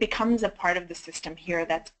it becomes a part of the system here,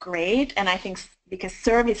 that's great. And I think because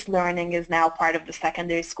service learning is now part of the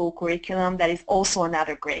secondary school curriculum, that is also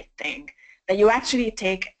another great thing. That you actually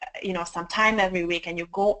take, some time every week and you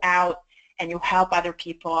go out and you help other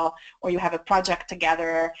people, or you have a project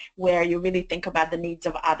together where you really think about the needs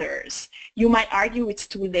of others. You might argue it's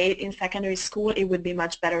too late in secondary school. It would be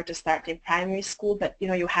much better to start in primary school, but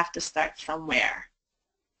you have to start somewhere.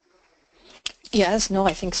 Yes, no,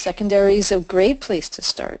 I think secondary is a great place to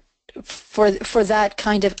start for that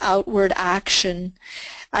kind of outward action.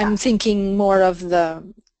 I'm thinking more of the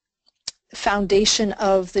foundation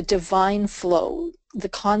of the divine flow, the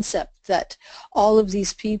concept that all of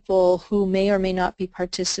these people who may or may not be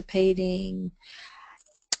participating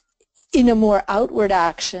in a more outward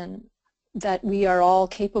action, that we are all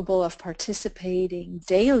capable of participating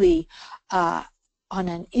daily on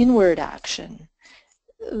an inward action,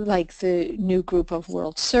 like the new group of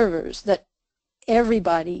world servers, that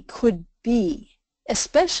everybody could be,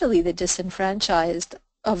 especially the disenfranchised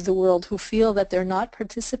of the world who feel that they're not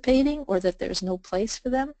participating or that there's no place for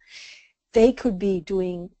them. They could be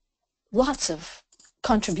doing lots of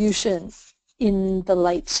contribution in the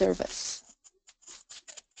light service.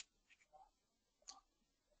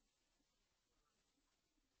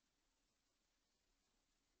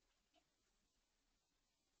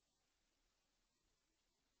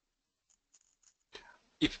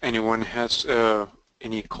 If anyone has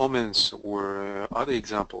any comments or other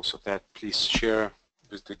examples of that, please share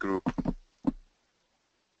with the group.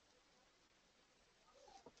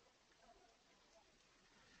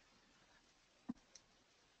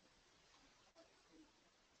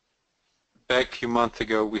 Back a few months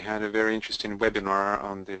ago, we had a very interesting webinar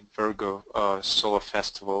on the Virgo Solar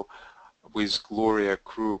Festival with Gloria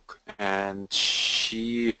Crook, and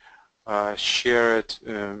she shared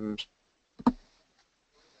the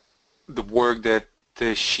work that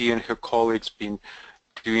she and her colleagues been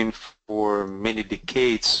doing for many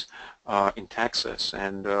decades in Texas.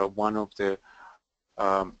 And one of the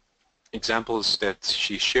examples that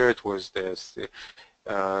she shared was this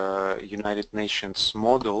United Nations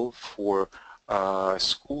model for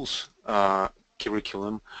schools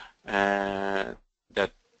curriculum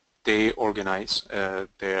that they organize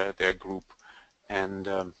their group.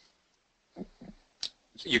 And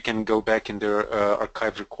you can go back in their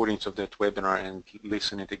archived recordings of that webinar and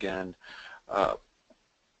listen it again.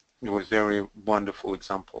 It was a very wonderful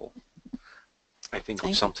example, I think,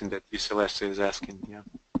 of something that you, Celeste, is asking. Yeah.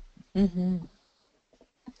 Mm-hmm.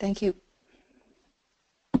 Thank you.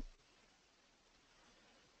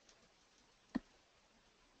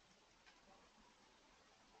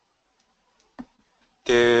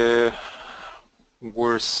 There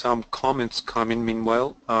were some comments coming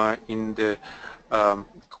meanwhile in the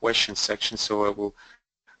question section, so I will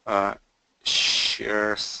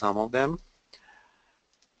share some of them.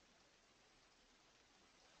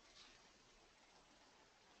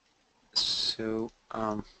 So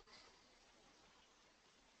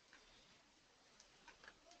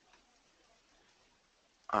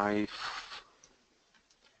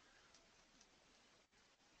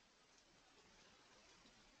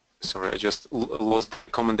sorry, I just lost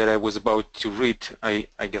the comment that I was about to read. I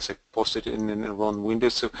guess I posted it in the wrong window.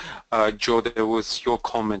 So, Joe, that was your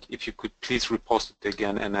comment. If you could please repost it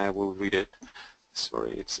again, and I will read it.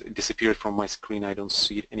 Sorry, it disappeared from my screen. I don't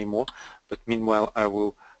see it anymore. But meanwhile, I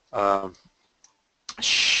will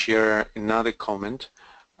share another comment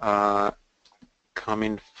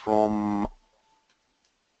coming from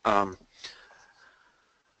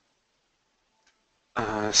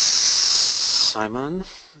Simon.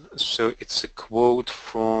 So it's a quote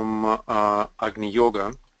from Agni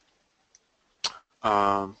Yoga.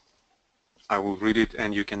 I will read it,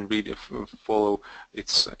 and you can read it, follow.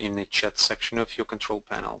 It's in the chat section of your control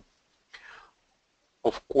panel.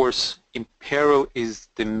 Of course, imperil is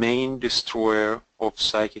the main destroyer of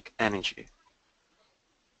psychic energy.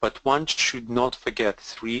 But one should not forget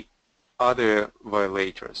three other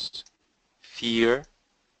violators: fear,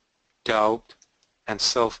 doubt, and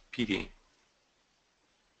self-pity.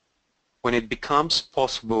 When it becomes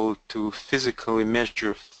possible to physically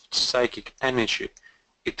measure psychic energy,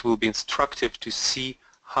 it will be instructive to see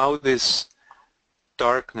how these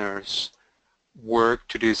darkeners work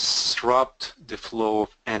to disrupt the flow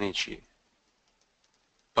of energy.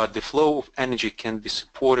 But the flow of energy can be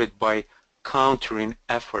supported by countering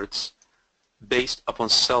efforts based upon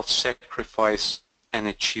self-sacrifice and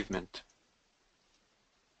achievement.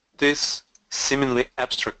 These seemingly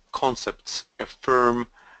abstract concepts affirm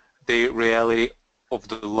the reality of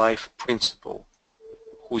the life principle,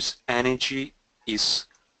 whose energy is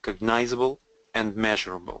cognizable and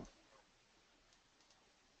measurable.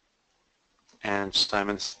 And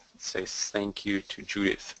Simon says thank you to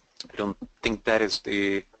Judith. I don't think that is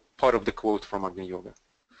the part of the quote from Agni Yoga.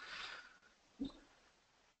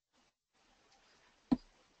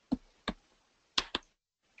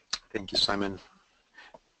 Thank you, Simon.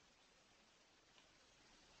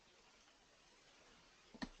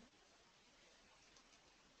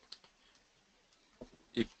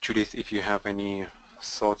 Judith, if you have any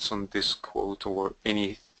thoughts on this quote or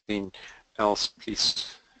anything else,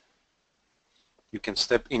 please, you can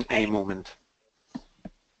step in any moment.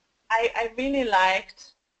 I really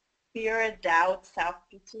liked fear, doubt,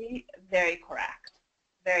 self-pity. Very correct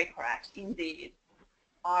indeed.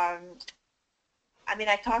 I mean,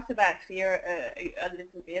 I talked about fear a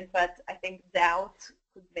little bit, but I think doubt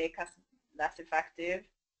could make us less effective.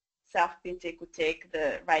 Self-pity could take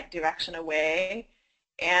the right direction away.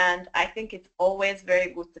 And I think it's always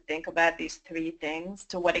very good to think about these three things,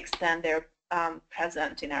 to what extent they're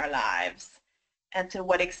present in our lives, and to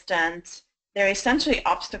what extent they're essentially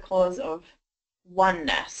obstacles of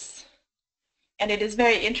oneness. And it is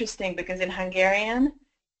very interesting because in Hungarian,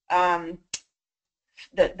 the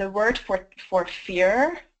word for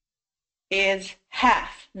fear is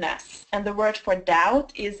halfness, and the word for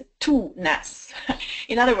doubt is two-ness.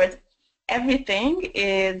 In other words, everything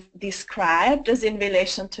is described as in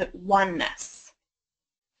relation to oneness.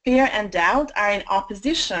 Fear and doubt are in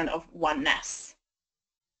opposition of oneness.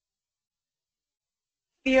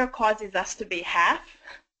 Fear causes us to be half,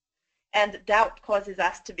 and doubt causes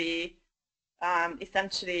us to be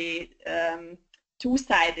essentially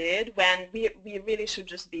two-sided when we really should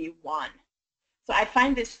just be one. So I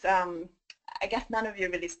find this, I guess none of you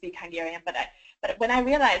really speak Hungarian, but when I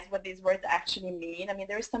realized what these words actually mean, I mean,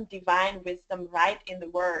 there is some divine wisdom right in the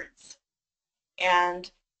words. And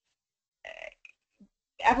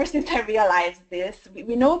ever since I realized this,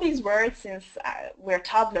 we know these words since we're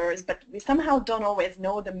toddlers, but we somehow don't always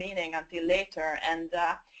know the meaning until later. And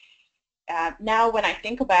now when I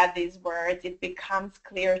think about these words, it becomes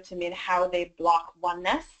clear to me how they block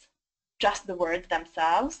oneness, just the words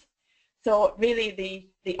themselves. So really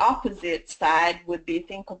the opposite side would be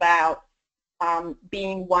think about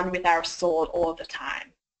being one with our soul all the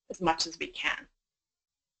time, as much as we can.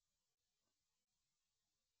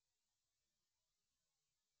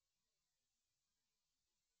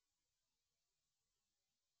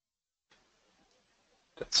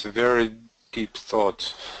 That's a very deep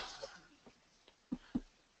thought.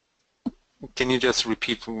 Can you just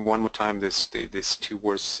repeat one more time these two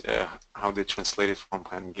words, how they translated from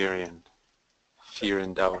Hungarian? Fear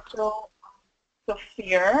and doubt. So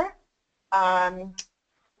fear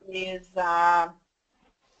is, I'm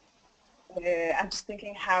just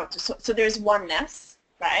thinking how to, so there's oneness,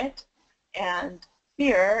 right? And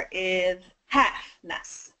fear is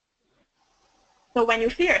halfness. So when you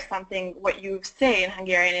fear something, what you say in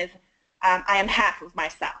Hungarian is, I am half of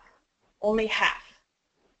myself, only half,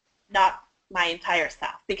 not my entire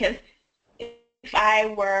self. Because if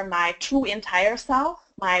I were my true entire self,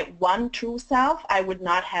 my one true self, I would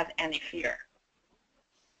not have any fear.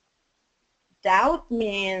 Doubt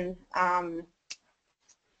means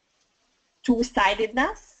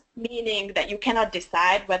two-sidedness, meaning that you cannot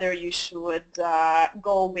decide whether you should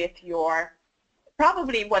go with your,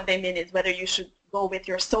 probably what they mean is whether you should go with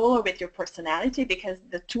your soul or with your personality, because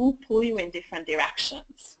the two pull you in different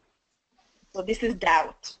directions. So this is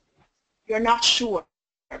doubt. You're not sure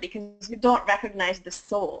because you don't recognize the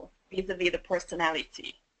soul vis-a-vis the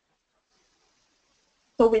personality.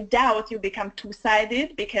 So with doubt, you become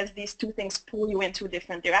two-sided because these two things pull you in two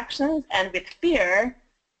different directions. And with fear,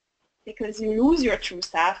 because you lose your true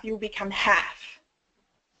self, you become half.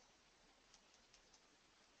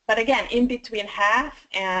 But again, in between half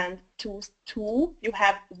and two, you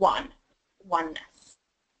have oneness.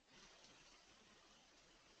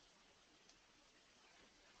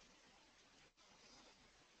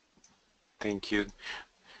 Thank you.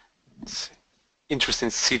 It's interesting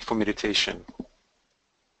seed for meditation.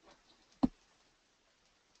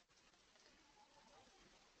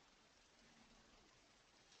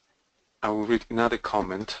 I will read another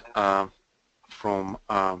comment from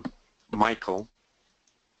Michael.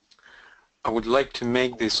 I would like to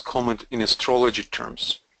make this comment in astrology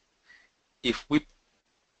terms. If we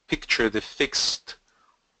picture the fixed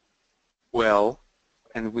well,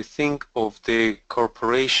 and we think of the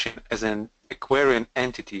corporation as an Aquarian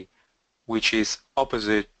entity which is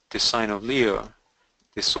opposite the sign of Leo,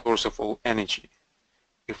 the source of all energy.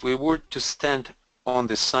 If we were to stand on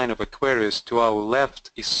the sign of Aquarius, to our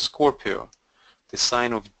left is Scorpio, the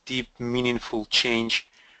sign of deep, meaningful change,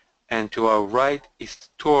 and to our right is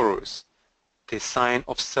Taurus, the sign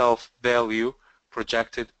of self-value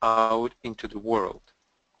projected out into the world.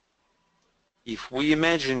 If we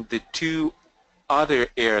imagine the two other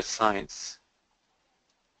air signs,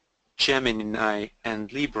 Gemini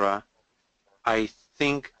and Libra, I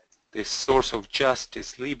think the source of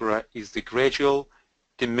justice, Libra, is the gradual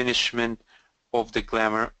diminishment of the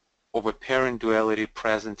glamour of apparent duality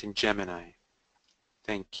present in Gemini.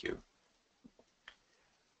 Thank you.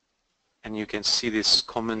 And you can see this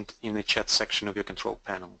comment in the chat section of your control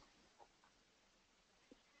panel.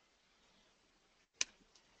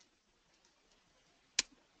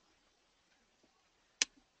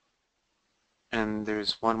 And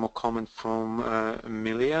there's one more comment from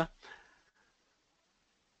Amelia.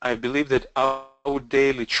 I believe that our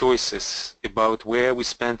daily choices about where we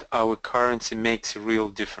spend our currency makes a real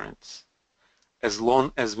difference. As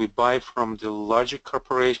long as we buy from the larger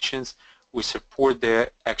corporations, we support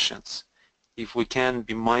their actions. If we can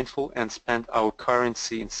be mindful and spend our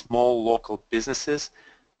currency in small local businesses,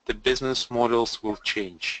 the business models will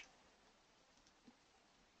change.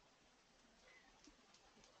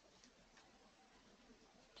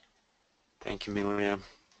 Thank you, Milia.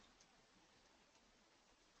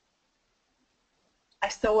 I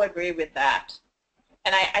so agree with that.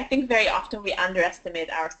 And I think very often we underestimate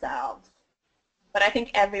ourselves. But I think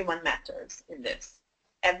everyone matters in this,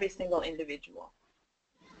 every single individual.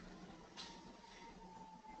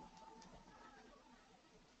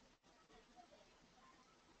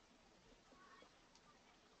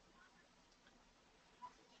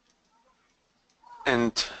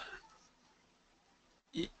 And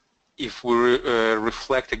if we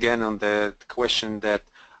reflect again on the question that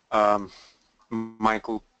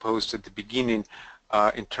Michael posed at the beginning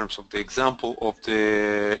in terms of the example of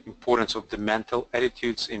the importance of the mental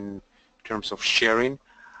attitudes in terms of sharing,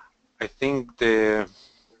 I think the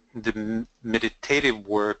meditative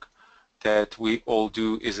work that we all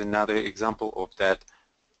do is another example of that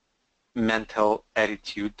mental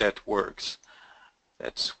attitude that works.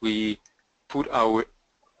 That's we put our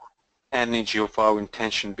energy of our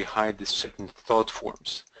intention behind these certain thought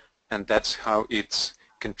forms, and that's how it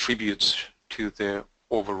contributes to the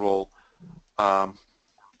overall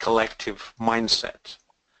collective mindset,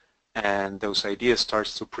 and those ideas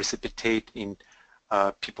starts to precipitate in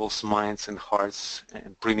people's minds and hearts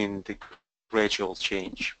and bringing the gradual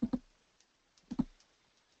change.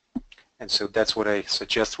 And so that's what I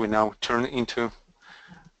suggest we now turn into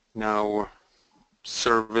now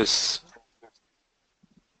service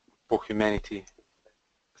for humanity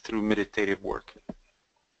through meditative work.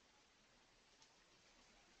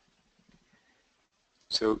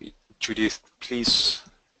 So Judith, please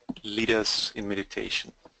lead us in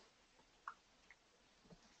meditation.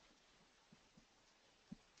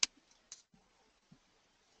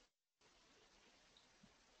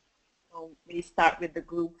 So we start with the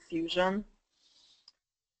group fusion.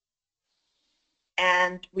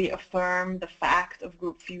 And we affirm the fact of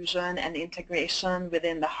group fusion and integration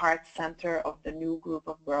within the heart center of the new group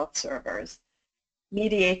of world servers,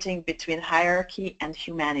 mediating between hierarchy and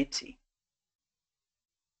humanity.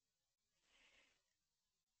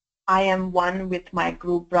 I am one with my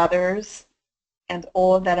group brothers, and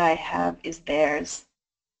all that I have is theirs.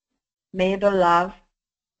 May the love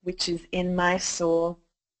which is in my soul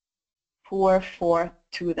pour forth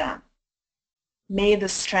to them. May the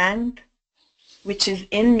strength which is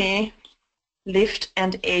in me lift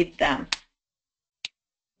and aid them.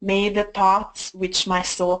 May the thoughts which my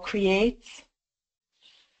soul creates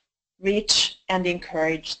reach and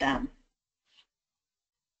encourage them.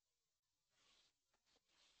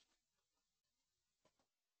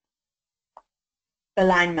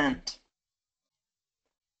 Alignment.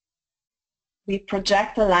 We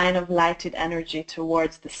project a line of lighted energy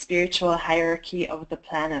towards the spiritual hierarchy of the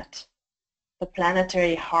planet, the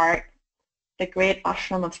planetary heart, the great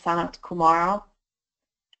ashram of Sanat Kumara,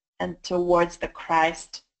 and towards the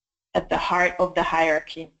Christ at the heart of the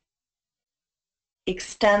hierarchy.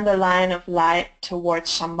 Extend the line of light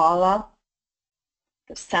towards Shambhala,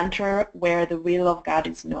 the center where the will of God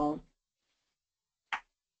is known.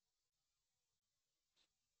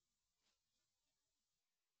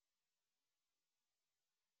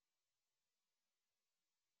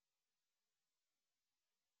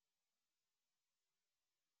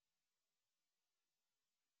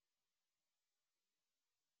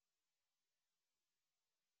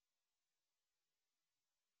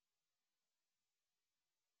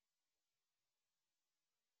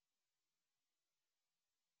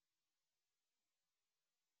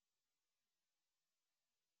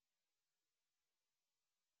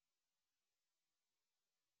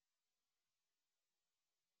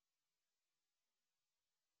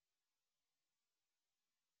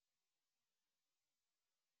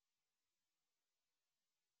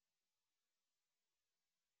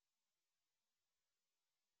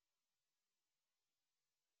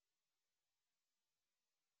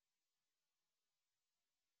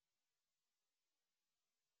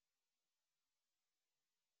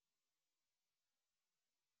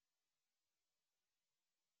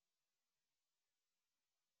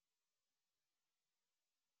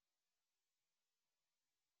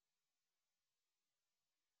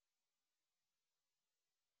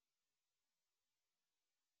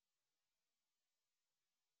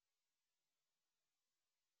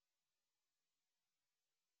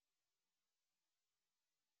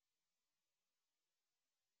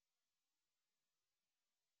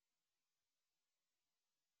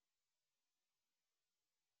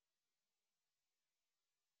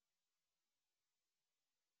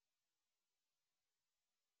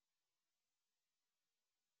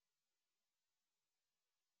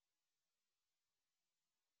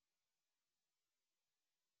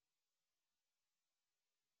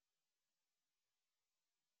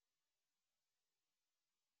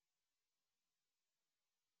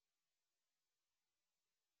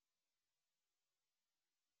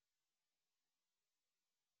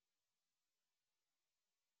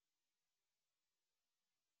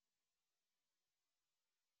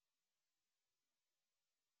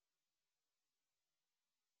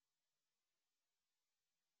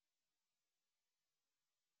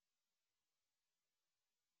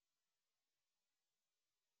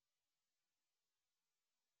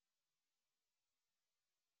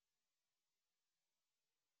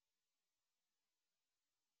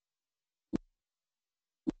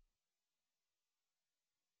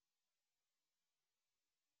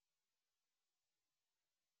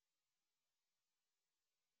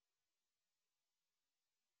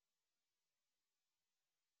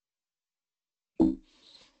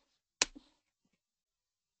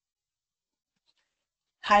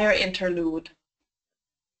 Higher interlude.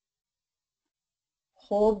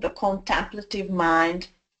 Hold the contemplative mind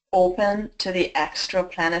open to the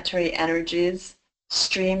extraplanetary energies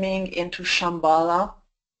streaming into Shambhala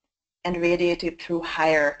and radiated through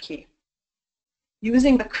hierarchy.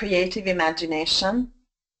 Using the creative imagination,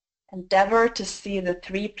 endeavor to see the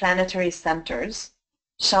three planetary centers,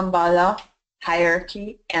 Shambhala,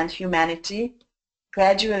 hierarchy, and humanity,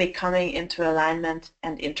 gradually coming into alignment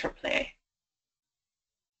and interplay.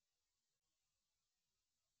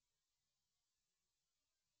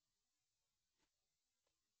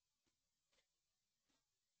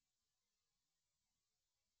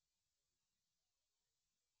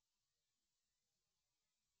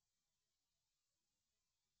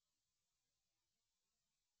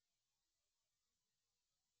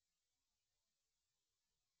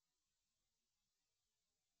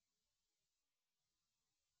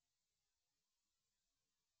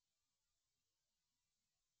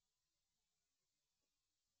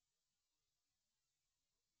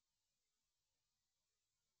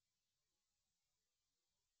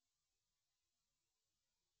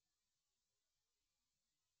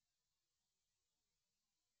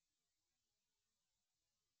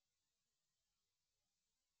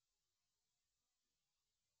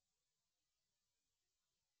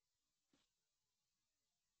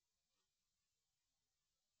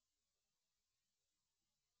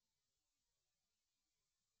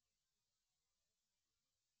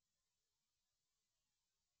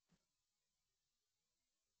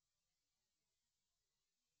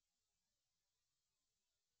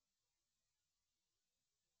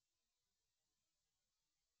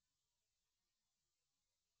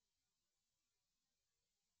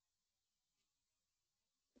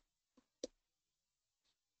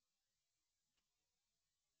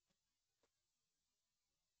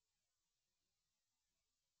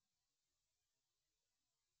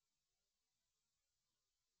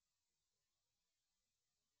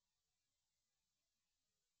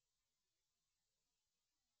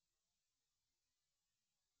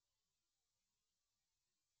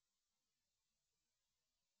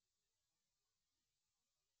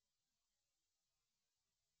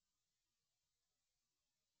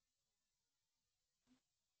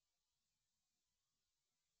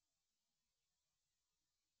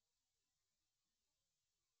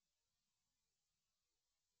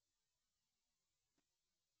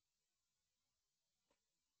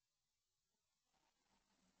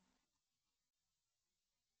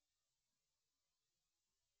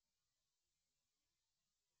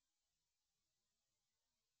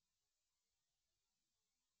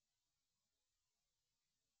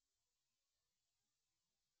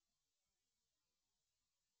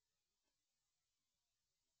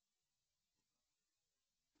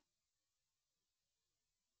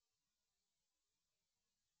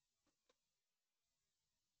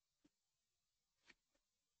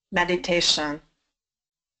 Meditation.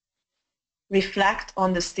 Reflect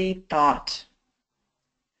on the seed thought.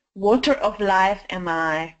 Water of life am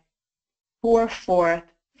I, pour forth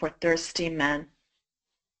for thirsty men.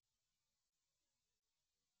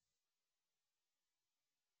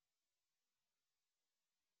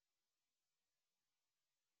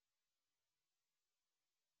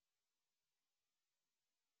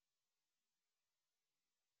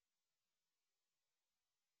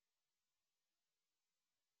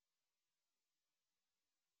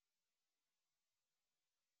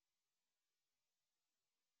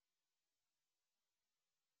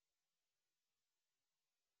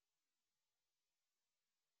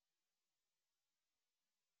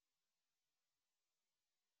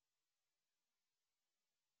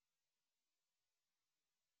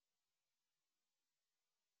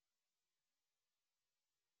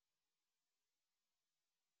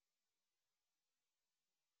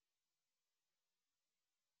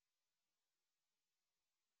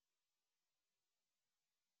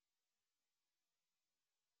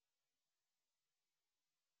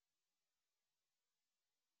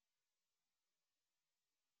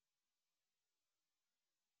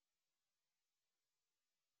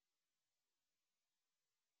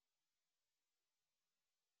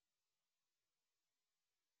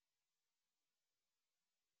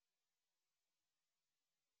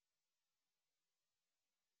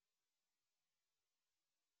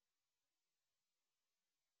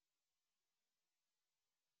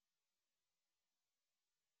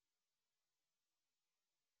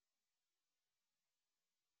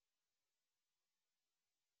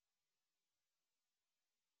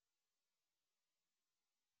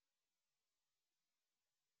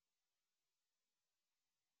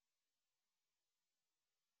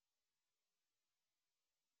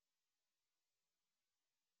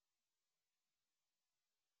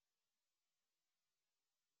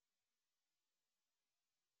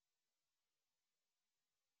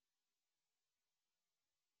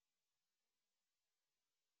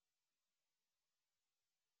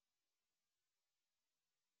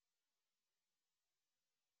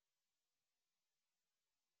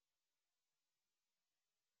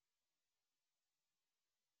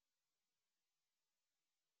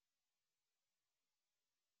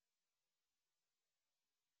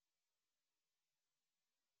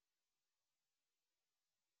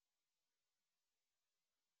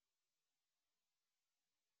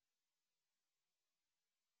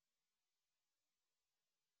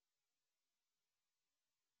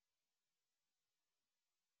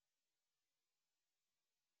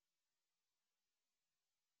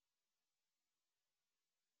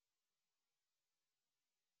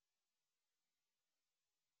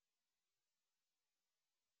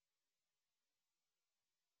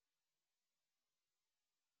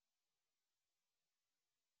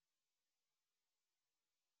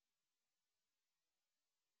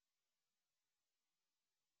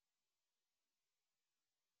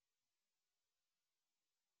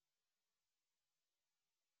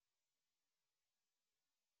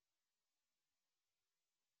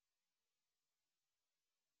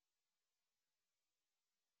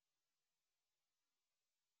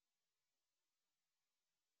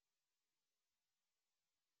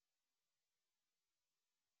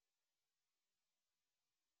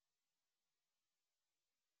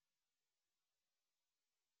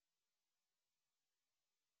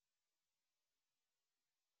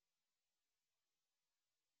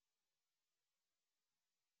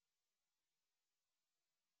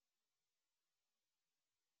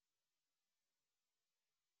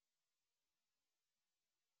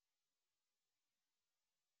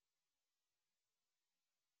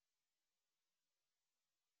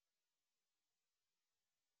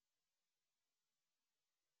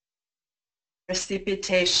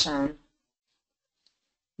 precipitation.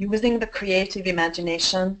 Using the creative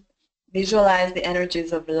imagination, visualize the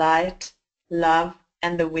energies of light, love,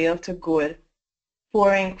 and the will to good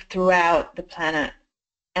pouring throughout the planet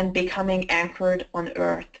and becoming anchored on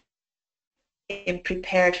Earth in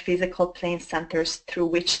prepared physical plane centers through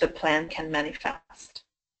which the plan can manifest.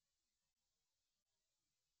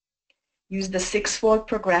 Use the sixfold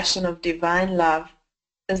progression of divine love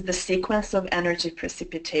as the sequence of energy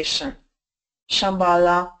precipitation: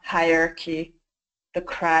 Shambhala, hierarchy, the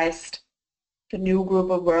Christ, the new group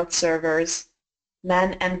of world servers,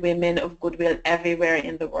 men and women of goodwill everywhere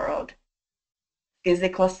in the world,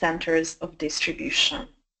 physical centers of distribution.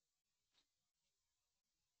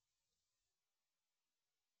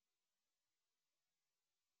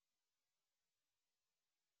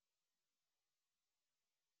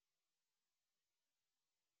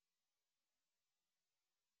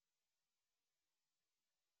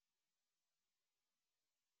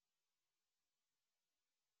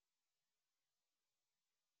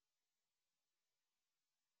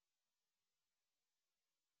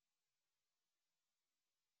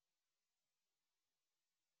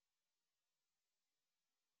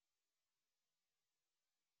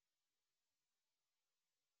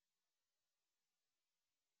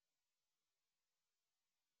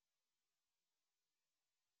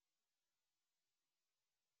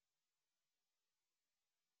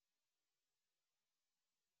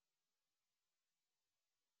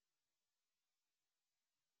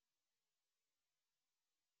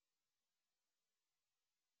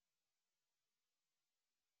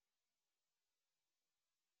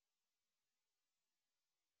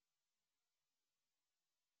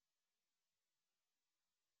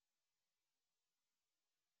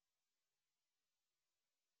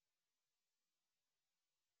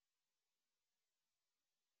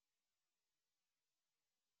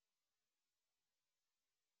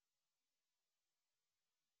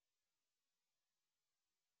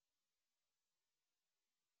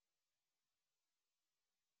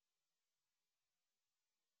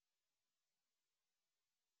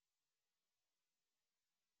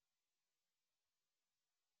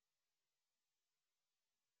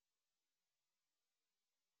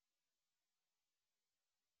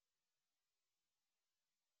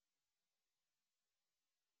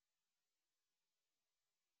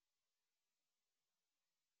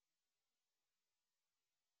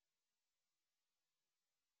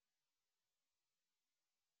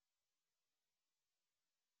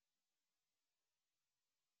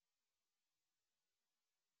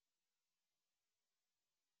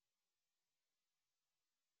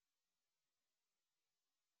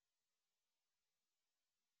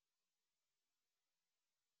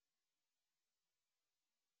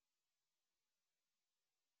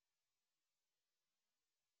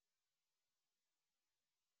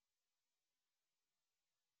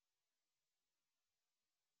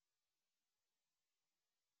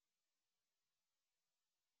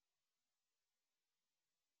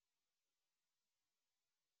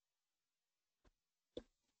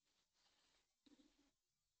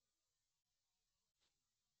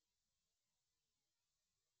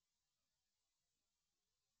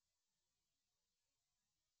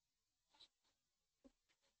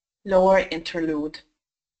 Lower interlude.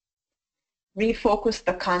 Refocus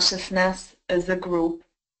the consciousness as a group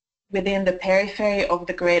within the periphery of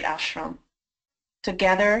the great ashram.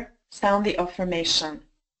 Together, sound the affirmation: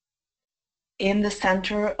 in the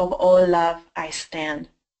center of all love I stand.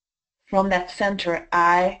 From that center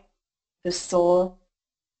I, the soul,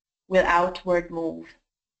 will outward move.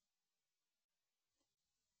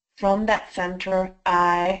 From that center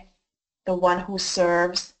I, the one who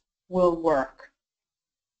serves, will work.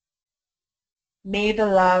 May the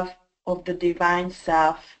love of the divine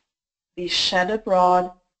self be shed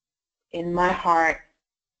abroad in my heart,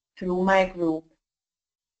 through my group,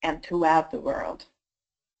 and throughout the world.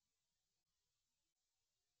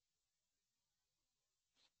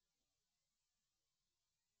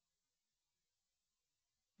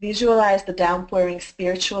 Visualize the downpouring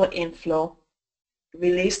spiritual inflow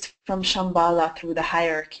released from Shambhala through the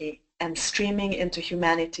hierarchy and streaming into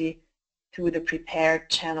humanity through the prepared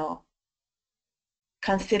channel.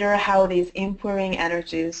 Consider how these impouring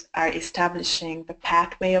energies are establishing the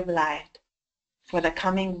pathway of light for the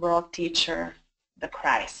coming world teacher, the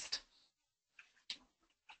Christ.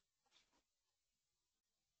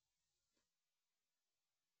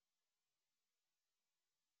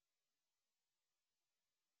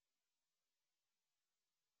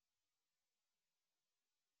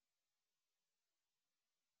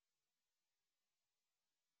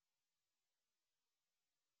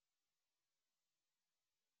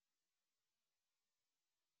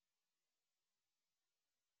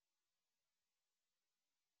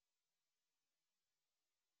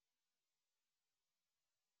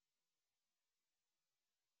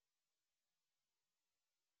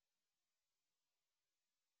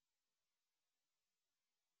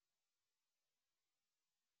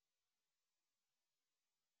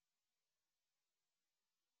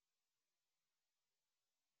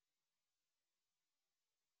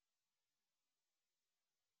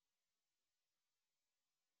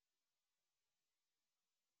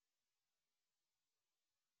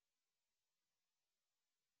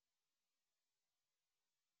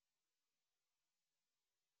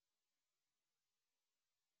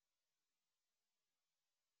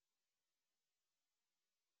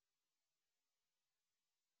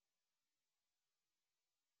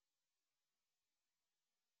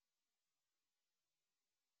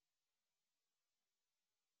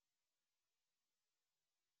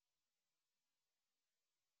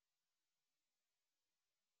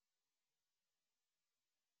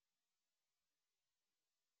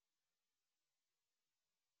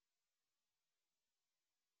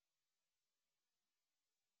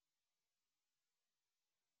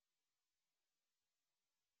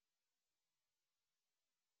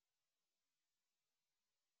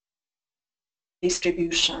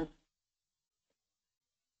 distribution.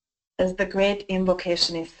 As the great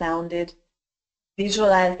invocation is sounded,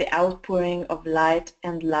 visualize the outpouring of light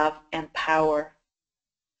and love and power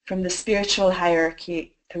from the spiritual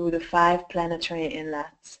hierarchy through the 5 planetary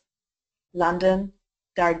inlets: London,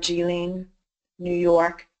 Darjeeling, New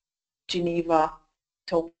York, Geneva,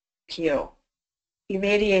 Tokyo,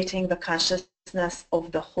 irradiating the consciousness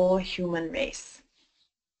of the whole human race.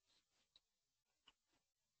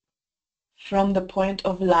 From the point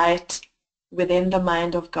of light within the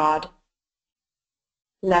mind of God,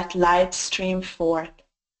 let light stream forth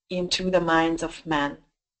into the minds of men.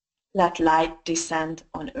 Let light descend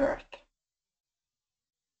on earth.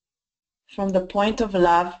 From the point of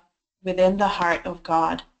love within the heart of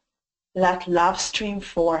God, let love stream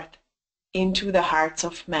forth into the hearts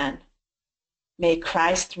of men. May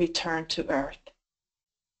Christ return to earth.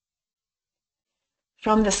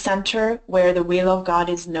 From the center where the will of God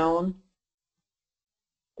is known,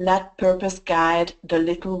 let purpose guide the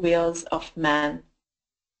little wills of men,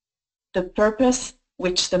 the purpose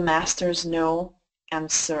which the masters know and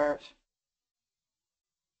serve.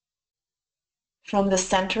 From the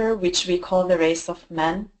center which we call the race of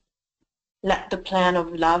men, let the plan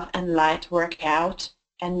of love and light work out,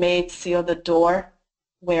 and may it seal the door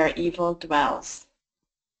where evil dwells.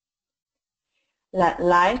 Let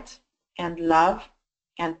light and love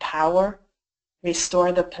and power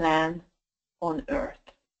restore the plan on earth.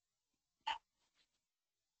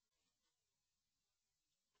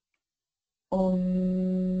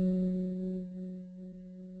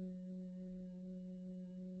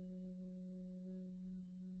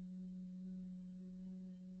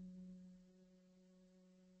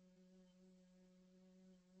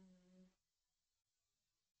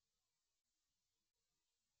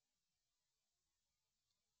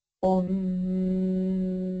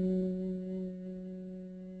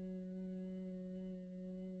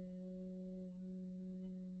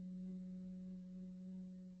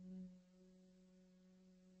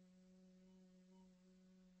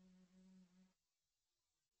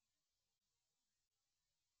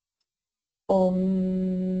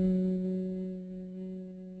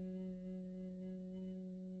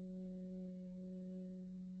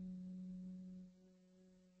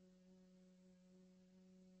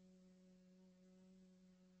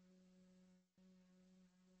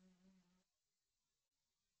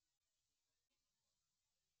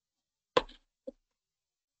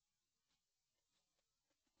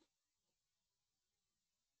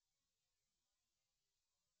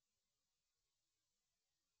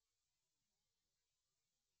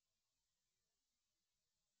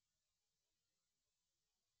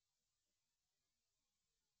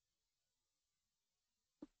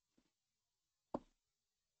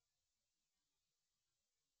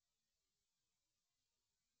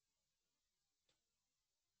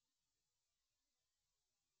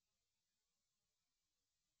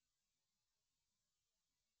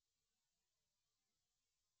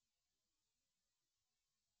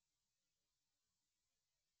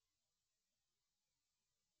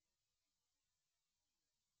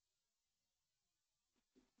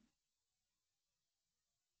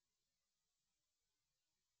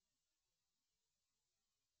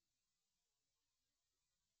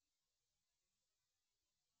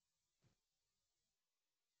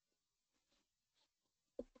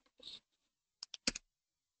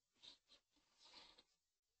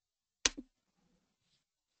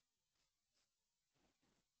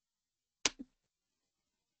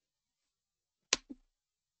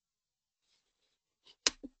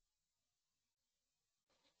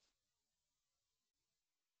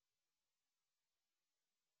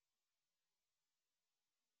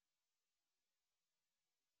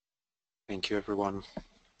 Thank you, everyone.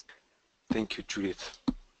 Thank you, Judith.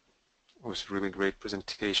 It was a really great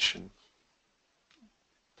presentation.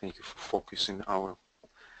 Thank you for focusing our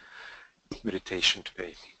meditation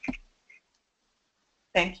today.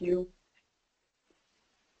 Thank you.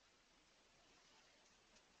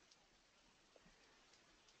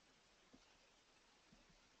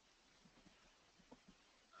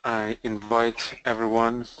 I invite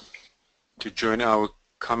everyone to join our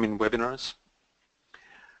coming webinars.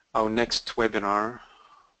 Our next webinar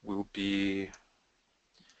will be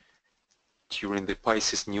during the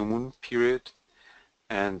Pisces new moon period,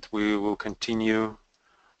 and we will continue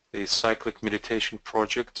the cyclic meditation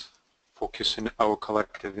project, focusing our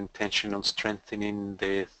collective intention on strengthening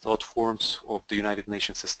the thought forms of the United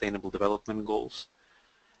Nations Sustainable Development Goals.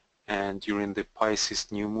 And during the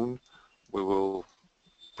Pisces new moon, we will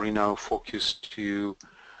bring our focus to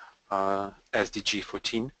SDG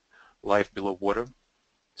 14, Life Below Water.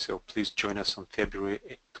 So please join us on February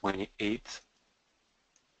 28th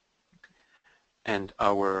And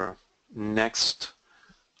our next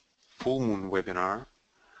full moon webinar,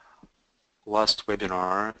 last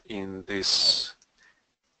webinar in this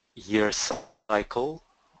year cycle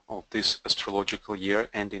of this astrological year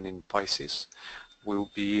ending in Pisces, will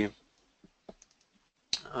be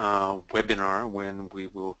a webinar when we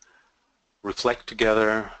will reflect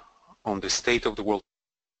together on the state of the world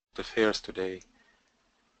affairs today.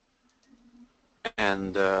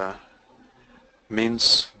 And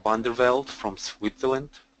Mins van der Velde from Switzerland,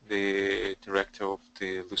 the director of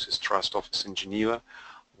the Lucis Trust office in Geneva,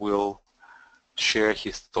 will share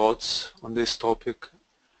his thoughts on this topic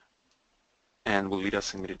and will lead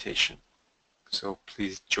us in meditation. So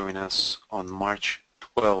please join us on March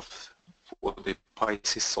 12th for the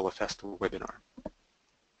Pisces Solar Festival webinar.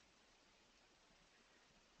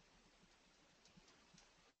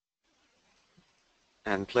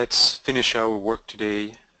 And let's finish our work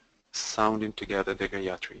today sounding together the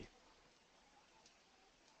Gayatri.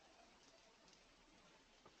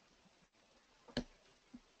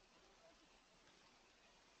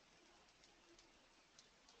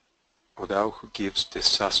 O thou who gives the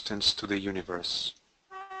sustenance to the universe,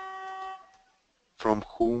 from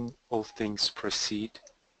whom all things proceed,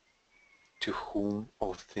 to whom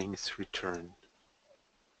all things return.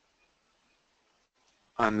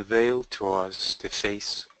 Unveil to us the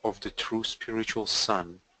face of the true spiritual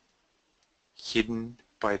sun, hidden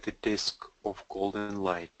by the disk of golden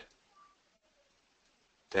light,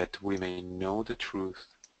 that we may know the truth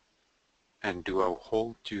and do our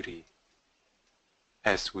whole duty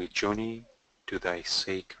as we journey to thy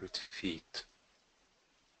sacred feet.